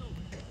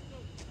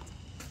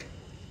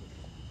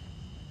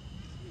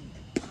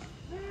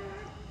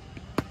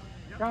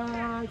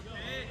 Guys.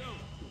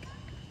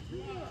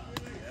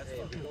 That's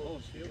fucking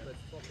bullshit.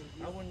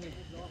 I wouldn't even.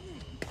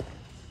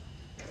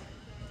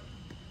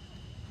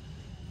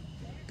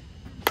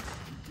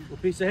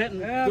 Good piece of hitting.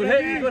 Yeah, Good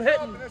baby. hitting. Good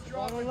hitting.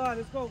 Bottom line,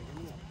 let's go.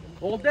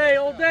 All day.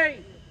 All day.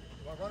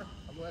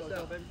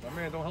 My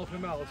man, don't help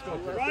him out. Let's go.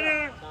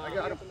 Runner. I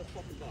got him.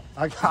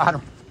 I got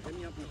him.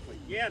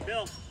 Yeah,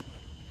 Bill.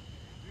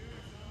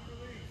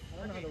 I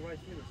don't know how the right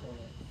field is all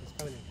that. It's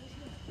coming in.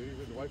 Is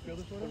it the right field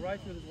this The one? right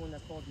field is the one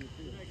that called you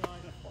field.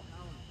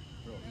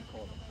 Bro, he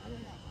called him. I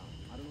don't know.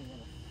 I don't know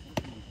what.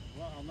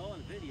 Well, I'll know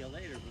on the video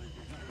later, but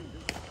there's nothing to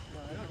do.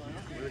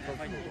 Where did it come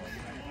from?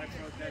 If I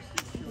protested,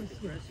 she would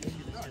express it,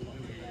 she would send me.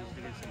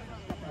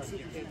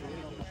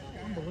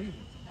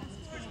 Unbelievable.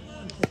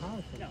 It's a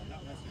hard thing.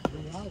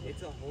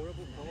 It's a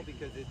horrible call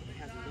because it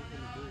has nothing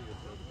to do with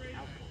the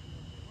outcome.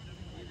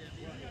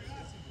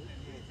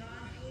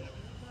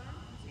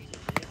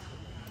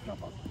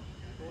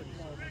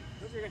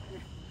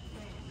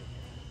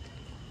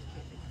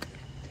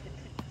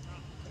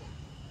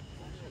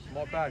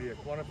 Small bat here.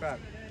 Corner bat.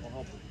 I'll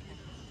help him.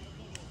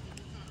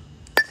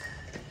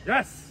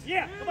 Yes!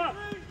 Yeah, come on.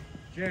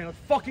 Jan, let's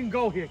fucking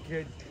go here,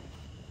 kid.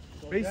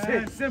 Base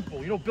hit,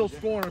 simple. You know Bill's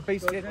scoring a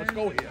base hit. Let's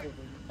go here.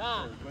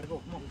 Tom.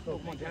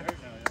 Come on, Jan.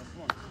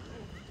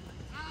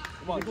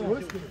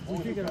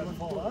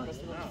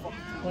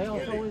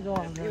 Playoffs always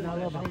on, man. I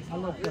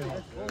love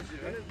playoffs.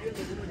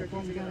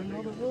 We got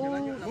another rule.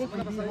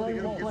 Mookie, be ready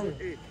to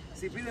play.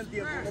 Si piden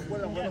tiempo, no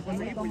pueden jugar para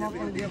seguir, pues ya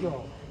piden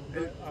tiempo.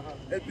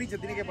 El pitcher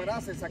tiene que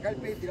pararse, sacar el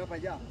pie y tirar para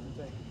allá.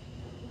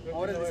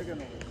 Ahora dice que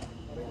no.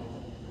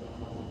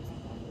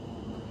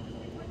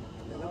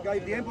 Porque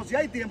hay tiempo, si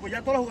hay tiempo,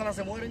 ya todas las jugadas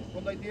se mueren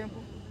cuando hay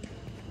tiempo.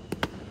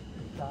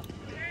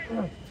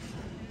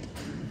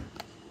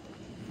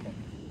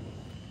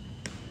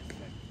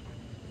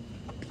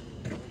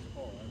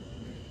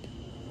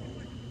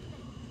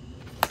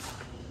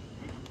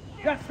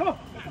 Yes, come on.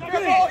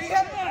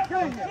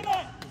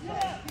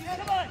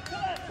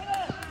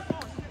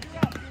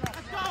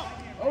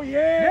 Oh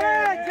yeah!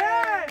 Yeah,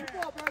 Jan!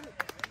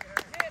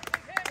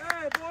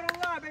 Hey, bottom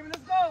line, baby, let's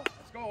go.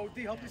 Let's go, OD.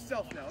 Help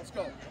yourself now. Let's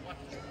go.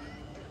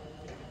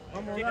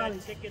 Take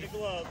that ticket of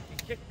glove. He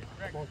kicked it.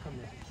 Ball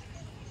coming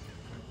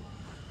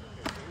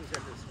He's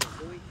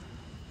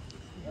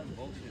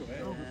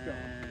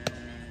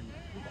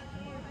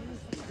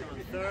on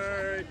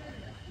third.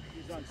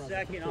 He's on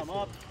second. I'm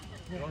up.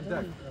 You're on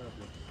deck.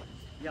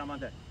 Yeah, I'm on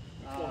deck.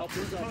 Help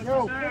yourself.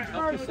 Yo, good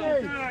first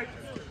base.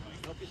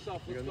 Help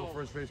yourself. You Let's got no go.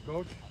 first base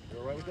coach? You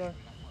all right with that?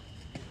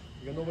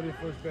 You got nobody at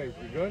first base.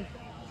 You good?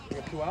 You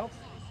got 2 outs?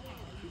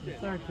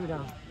 Third, 2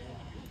 down.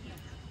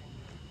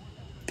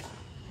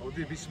 OD,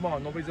 be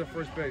smart. Nobody's at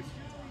first base.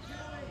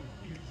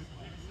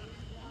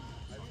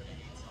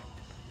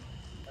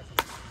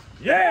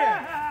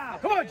 Yeah!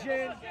 Come on,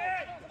 Jan.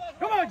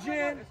 Come on,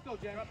 Jan. Let's go,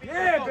 Jan.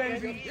 Yeah,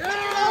 baby. Yeah!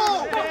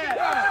 Let's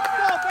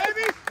go,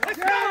 baby! Let's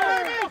go,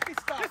 baby!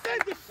 Let's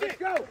end this shit.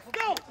 Let's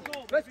go!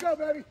 Let's go,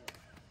 baby!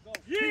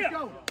 Yeah! Keep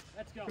going.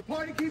 Let's go. The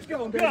party keeps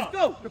going, baby. Let's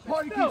go. The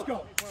party keeps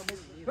going.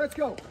 Let's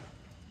go.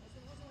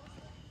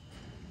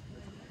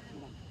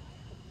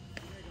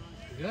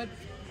 Good?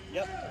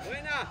 Yep.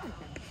 Buena!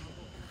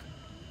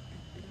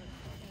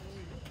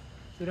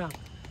 2 down.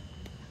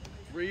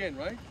 3 in,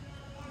 right?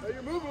 Hey,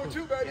 you're moving with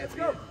 2, baby. Let's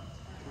go.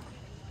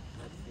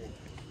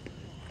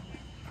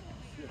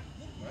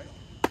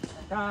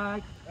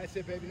 Tag. That's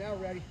it, baby. Now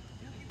we're ready.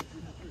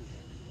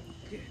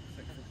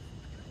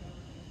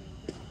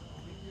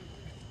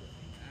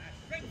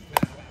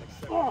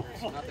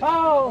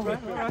 Oh,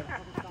 man.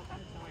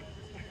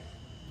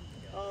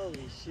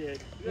 Holy shit.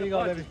 There you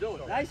go, baby.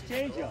 Nice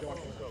change-up.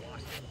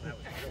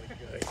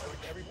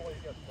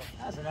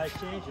 That's a nice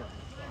change-up.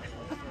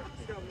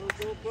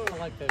 I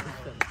like that.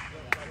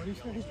 You're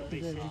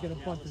going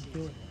to punt and do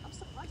it.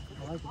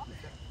 I like it.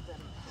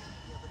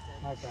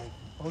 All right, guys.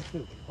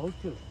 0-2.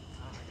 0-2.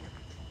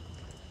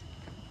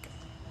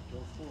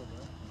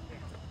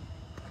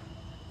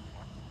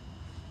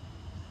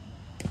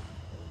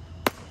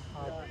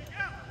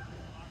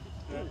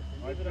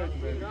 Nice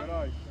pitch, baby. Good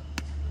eyes.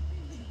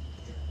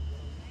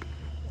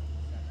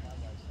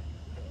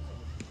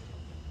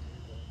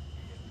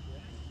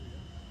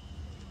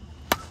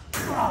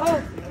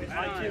 I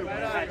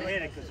didn't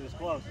hit it because it was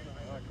close.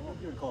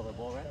 You would call that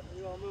ball,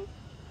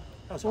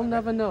 right? We'll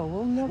never know.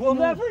 We'll never We'll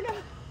know. never know.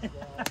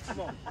 Come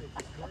on.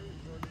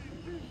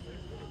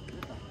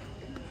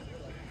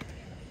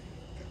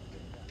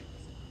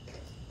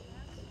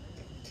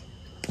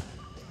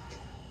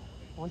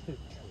 1-2.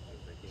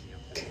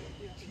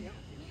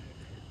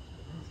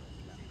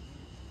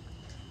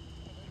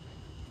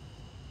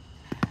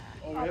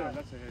 Oh, we hit him.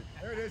 That's a hit.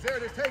 There it is. There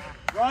it is. Take it.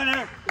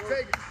 Runner.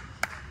 Take it.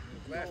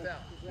 Last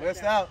out.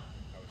 Last out.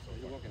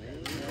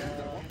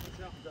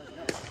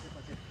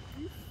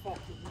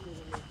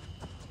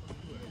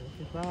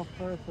 If it's out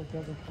first, it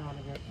doesn't count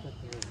against the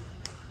 3.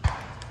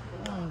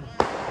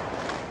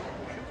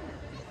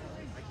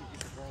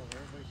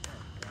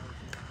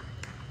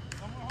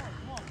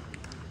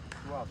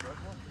 Wow,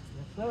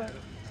 Yes, sir.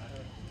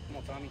 Come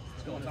on, Tommy.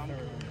 Let's go, Tommy.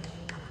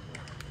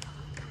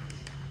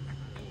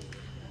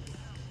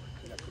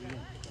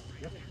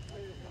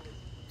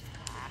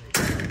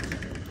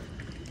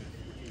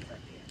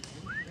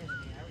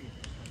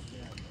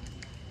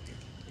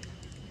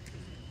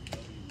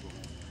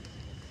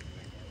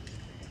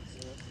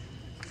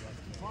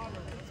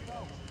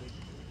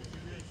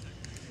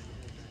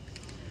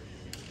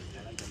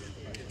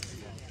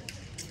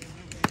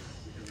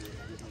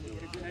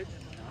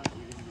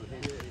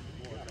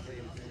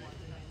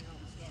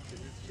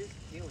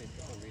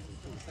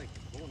 It's like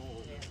going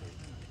all over.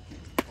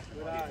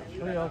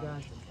 3-0,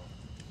 guys.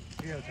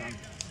 3-0, Tom.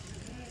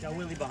 Got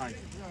Willie behind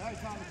you.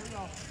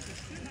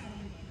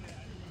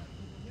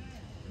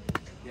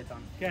 Yeah,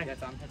 Tom. Okay. Yeah,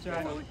 Tom. That's all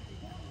right.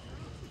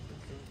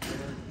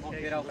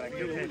 Get out,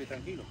 tranquilo, Willie,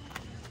 tranquilo.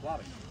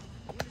 Suave.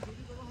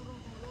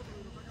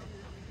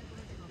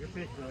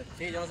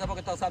 Sí, yo no sé por qué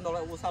está usa el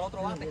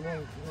otro bate.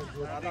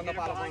 Está dando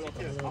palo con el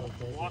otro.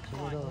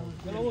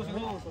 Yo lo uso,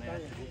 está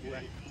bien.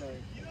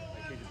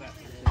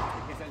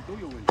 Es el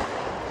tuyo, Willie.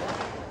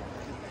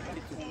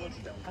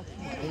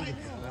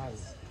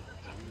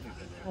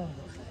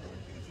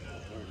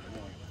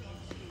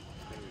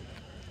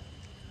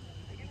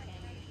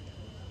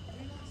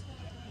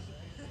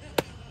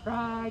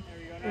 Right.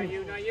 Not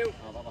you, not you.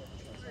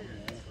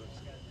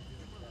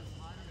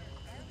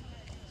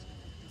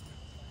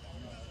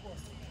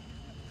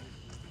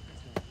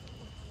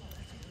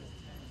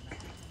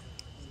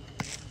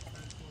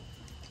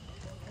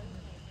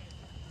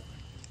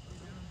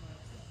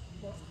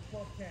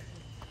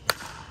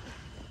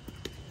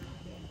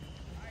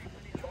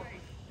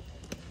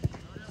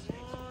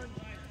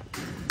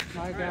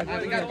 All right,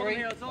 guys. We got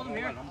 3.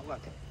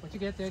 What you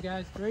get there,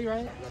 guys? 3,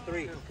 right?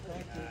 3. I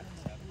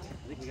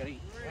think we got 8.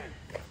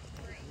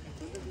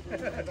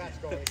 That's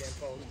going again,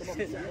 folks. Come on.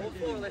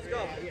 4, let's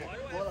go.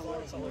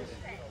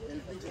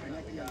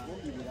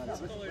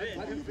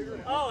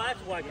 Oh,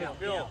 that's why,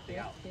 Bill.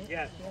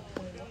 Yes.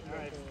 All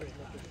right.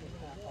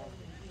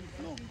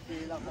 No,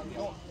 que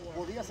no,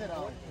 podía ser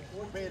out,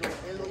 pero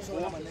él lo hizo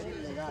de la manera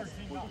ilegal,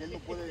 porque él no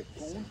puede,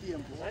 con un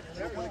tiempo,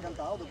 no puede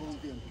cantar out por un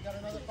tiempo. Yo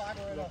no estoy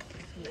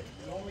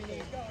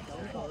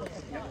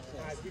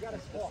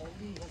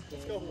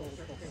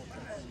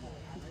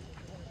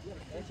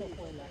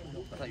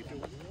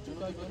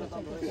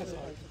tratando de eso.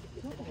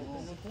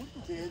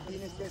 Que él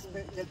tiene que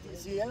esperar,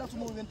 si él hace un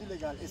movimiento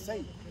ilegal, es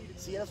 6.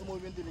 Si él hace un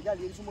movimiento ilegal,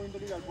 y él hizo un movimiento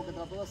ilegal porque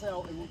trató de hacer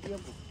out en un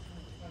tiempo.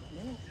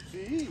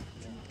 Sí.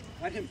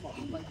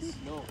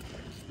 No.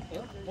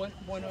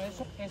 Bueno,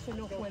 eso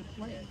no fue el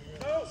play.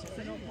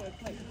 Eso no fue el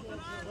play.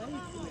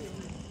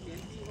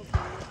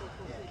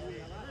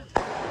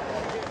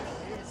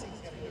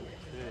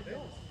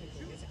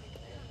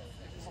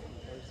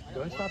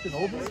 Don't stop in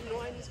over?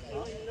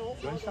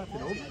 Don't stop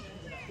in over?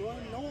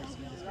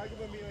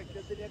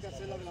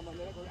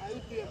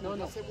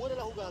 No, se muere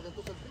la jugada,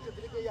 entonces el pitcher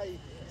tiene que ir ahí,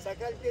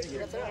 sacar el pie y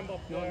hacer. No,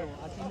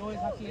 así no es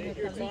aquí en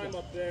esta liga.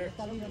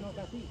 Esta liga no es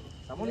así.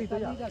 Estamos En listos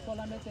esta ya. liga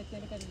solamente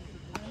tiene que decir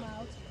time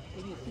out y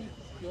decir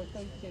yo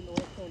estoy diciendo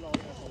esto o lo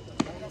otro.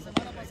 La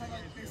semana pasada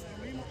hizo lo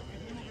mismo.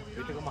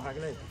 ¿Viste cómo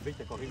arreglé?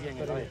 ¿Viste? Cogí bien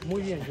esta vez.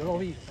 Muy bien, yo lo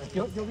vi.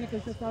 Yo vi que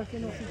usted estaba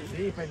haciendo así.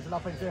 Sí, la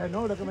pensé,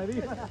 no, lo que me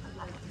dijo.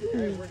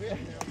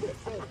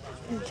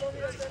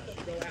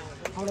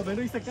 Por lo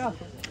menos hice caso.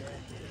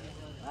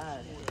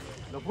 Ay,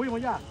 ¿lo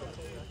fuimos ya?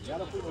 Ya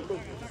lo fuimos,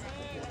 Lucas.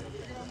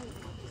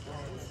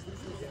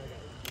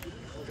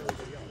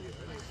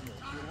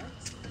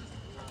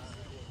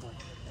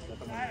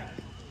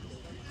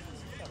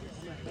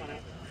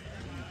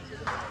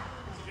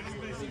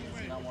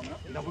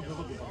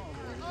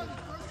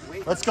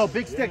 Let's go,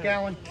 big stick,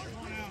 Alan.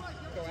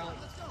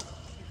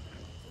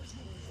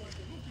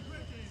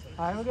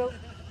 All right, we'll go.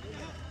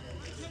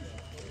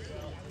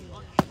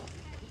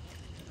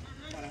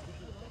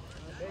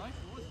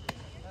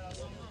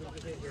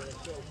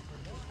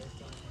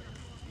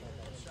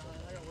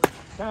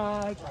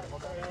 Side.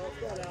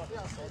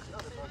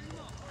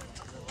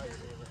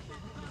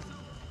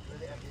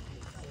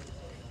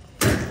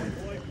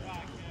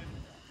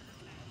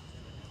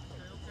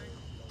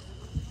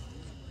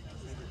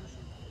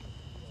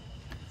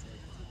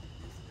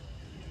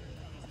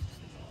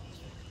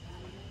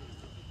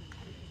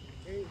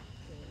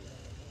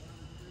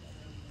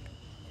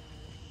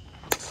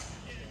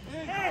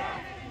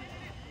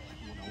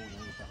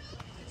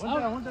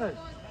 One day.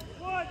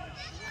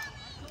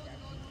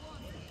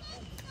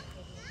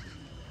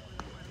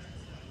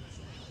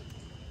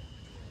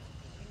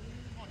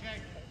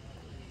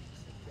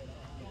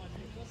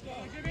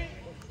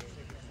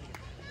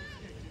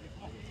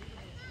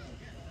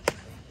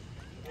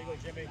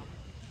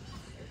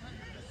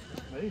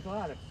 Me dijo,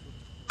 dale.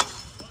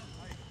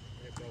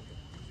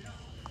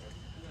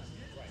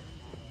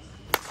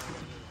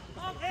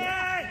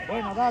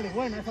 Buena, dale,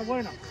 buena, esa es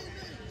buena.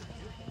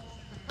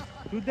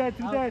 Two dead,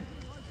 two dead.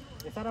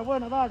 Esa era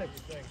buena, dale.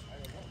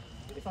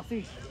 Es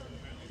así.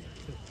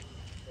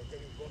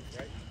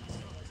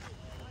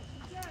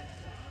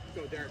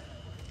 Go, Derek.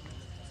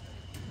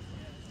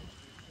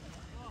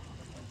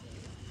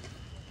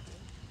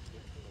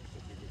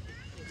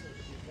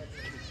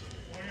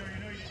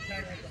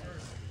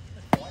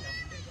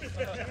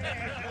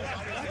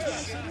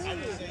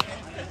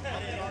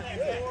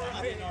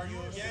 I didn't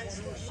argue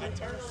against. I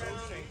turned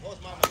around and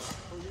closed my mouth.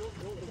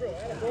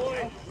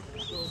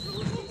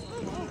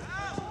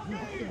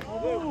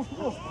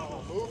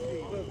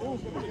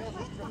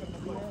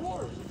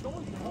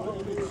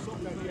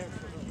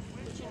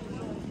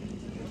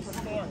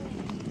 Mookie.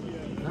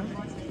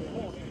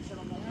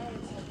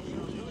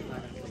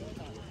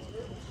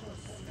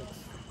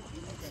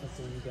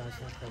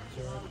 just have to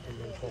observe and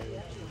then go into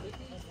it.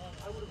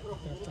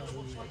 That's how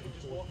we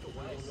control.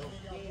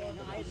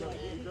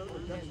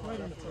 That's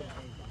right on the first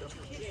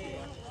page.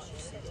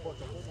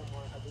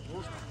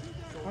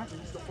 What?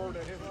 He's deferred to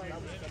him.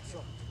 That's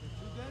something.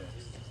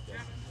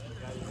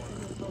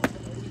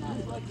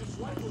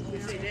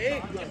 See,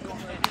 Dave?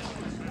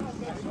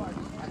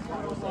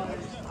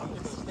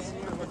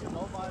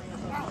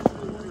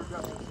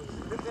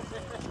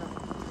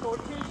 So it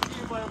changed to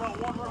you by about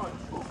 1 run.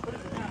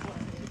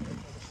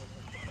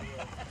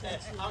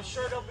 I'm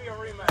sure there'll be a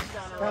rematch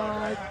down the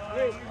road.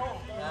 Right?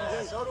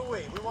 So do we.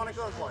 We want a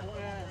good one.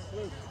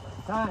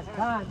 Time. The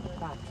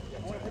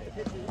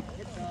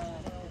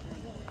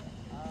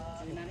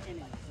amount of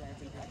innings that have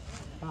been pitched.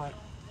 Time.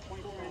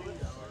 Point per inning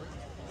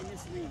in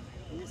this league.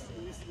 In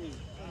this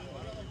league.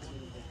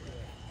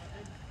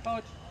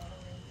 Coach.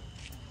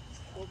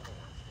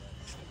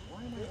 Why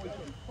am I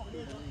wasting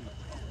fucking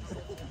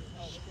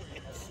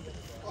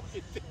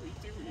fucking thing we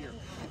do here?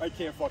 I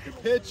can't fucking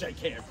pitch. I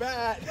can't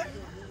bat.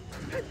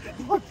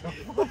 What the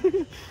fuck?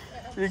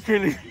 You're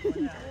kidding.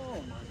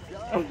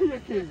 Oh my God. You're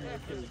kidding.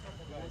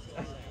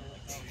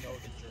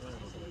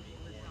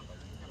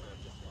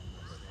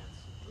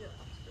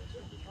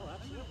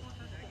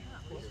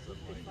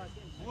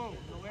 Whoa,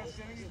 the last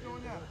inning he's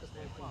doing that.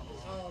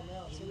 Oh, no.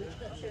 So we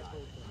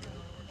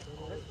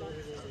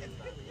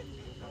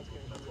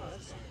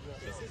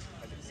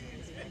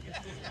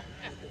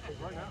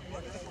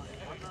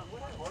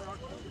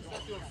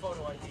Stop doing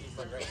photo IDs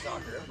like right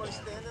soccer. Everybody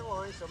stand in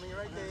line, show me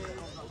your ID.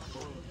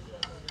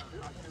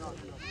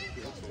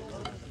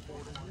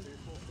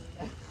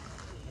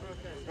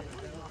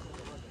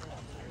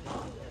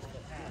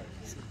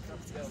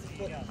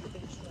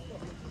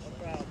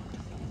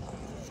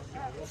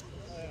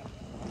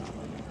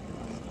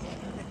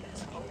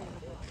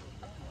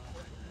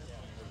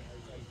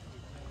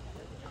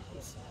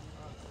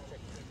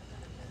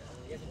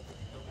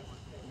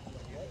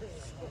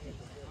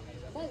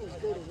 That was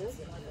good, isn't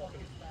it?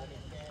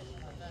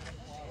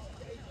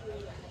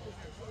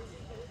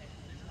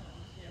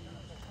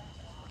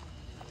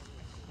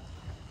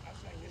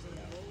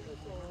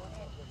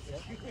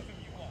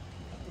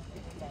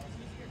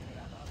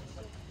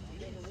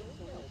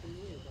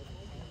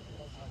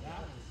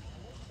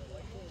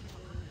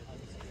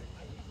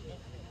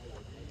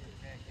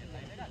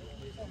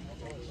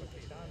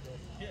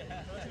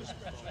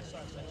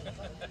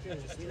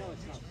 You know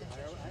it's not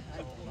fair.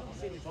 I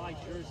didn't buy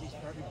jerseys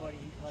for everybody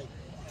like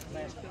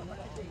last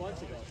 2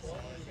 months ago.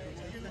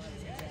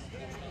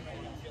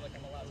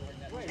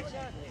 Right,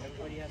 exactly.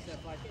 Everybody has to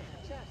have 5 years.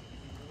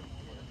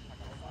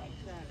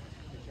 Exactly.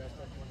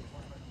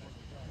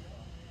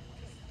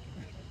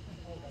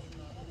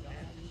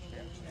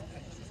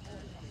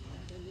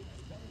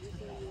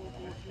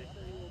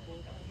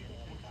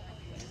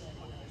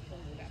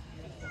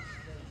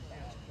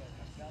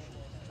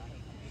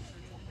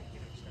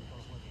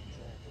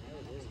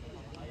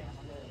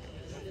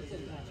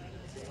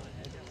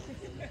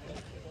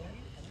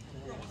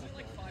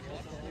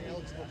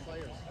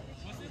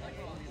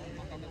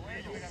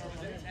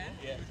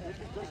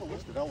 There's a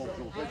list of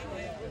eligible pitchers.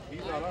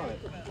 He's not on it.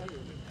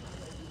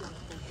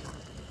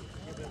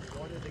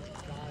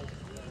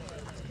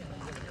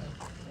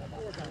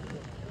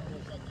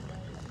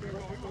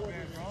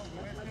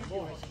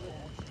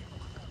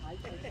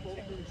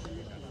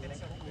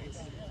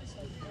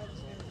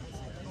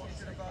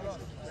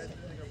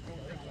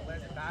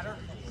 Batter?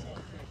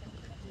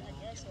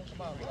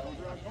 Come on,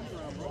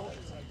 bro.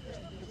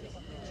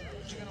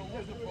 You're gonna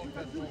lose the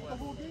protest the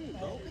whole game,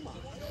 bro. Come on.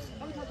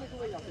 How many times I can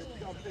wait out there?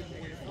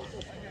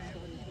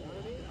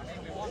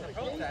 We won the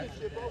protest.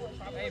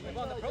 Hey, we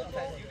won the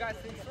protest. You guys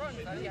 6 runs.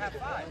 Now you have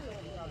 5.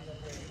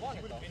 You won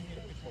it though.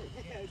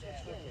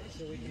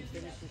 So we can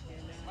finish this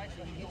game now. And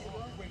then you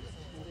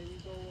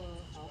go,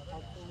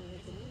 I'll phone in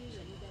to me,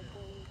 and you guys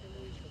phone in to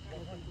me, and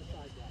we can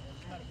decide that.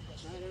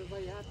 All right,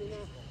 everybody happy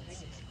now?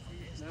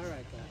 All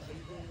right, guys.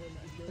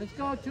 Let's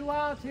go, 2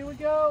 outs, here we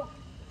go.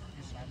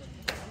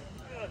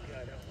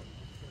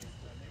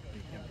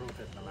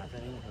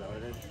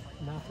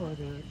 Not for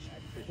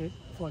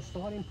for a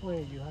starting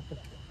player, you have to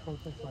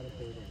protest by the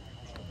 3rd inning.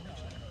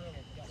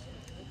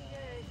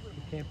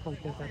 You can't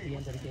protest at the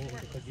end of the game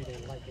because you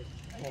didn't like it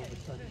all of a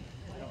sudden.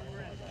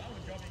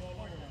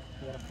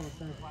 You got to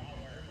protest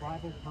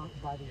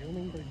by the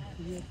inning that you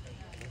see it.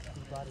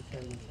 You got to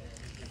say,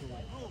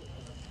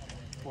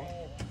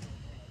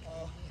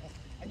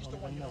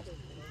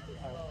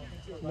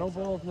 no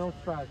balls, no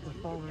strikes. We're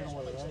starting right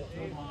away,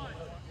 right?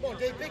 Come on,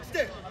 Dave, big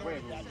stick.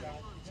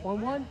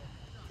 1-1?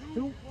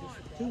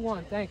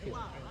 2-1, thank you.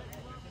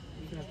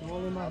 That's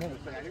all in my head.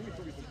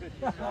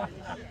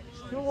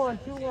 2-1,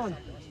 2-1.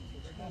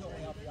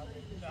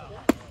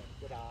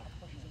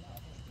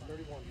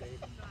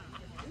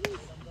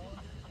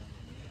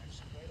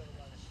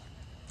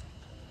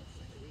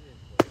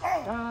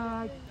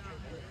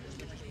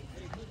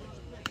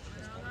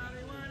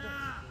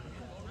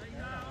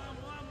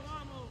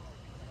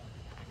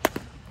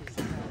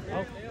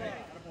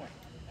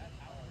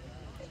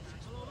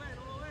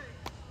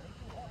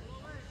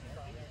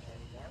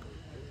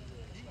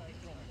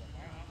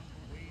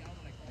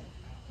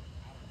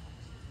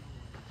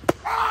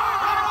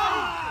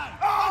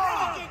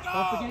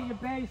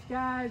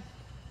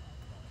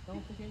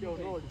 Joe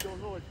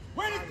North.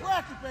 Win it,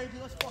 crack it, baby.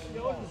 Let's fucking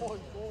go.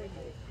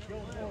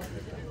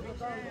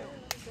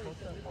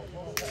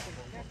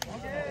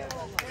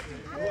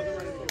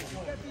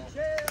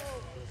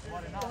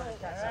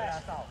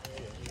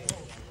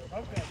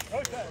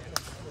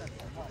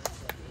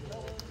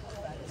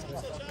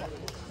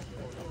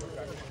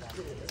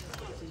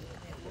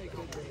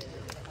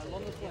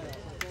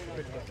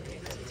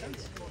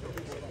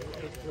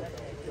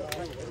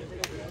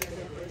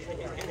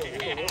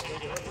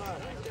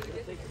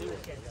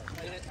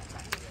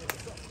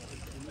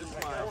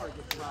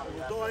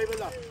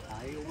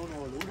 Ahí uno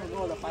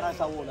no la para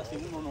esa bola, si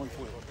uno no el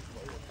fuego.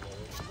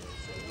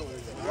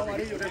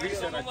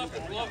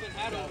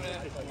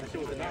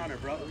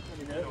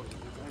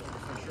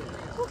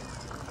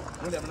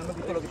 William, no me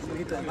gustó lo que tú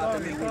dijiste de mate,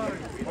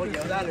 William. Oye,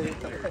 dale.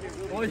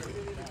 Oye.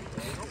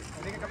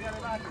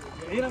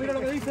 Mira lo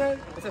que dice.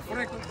 Ese es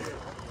fresco.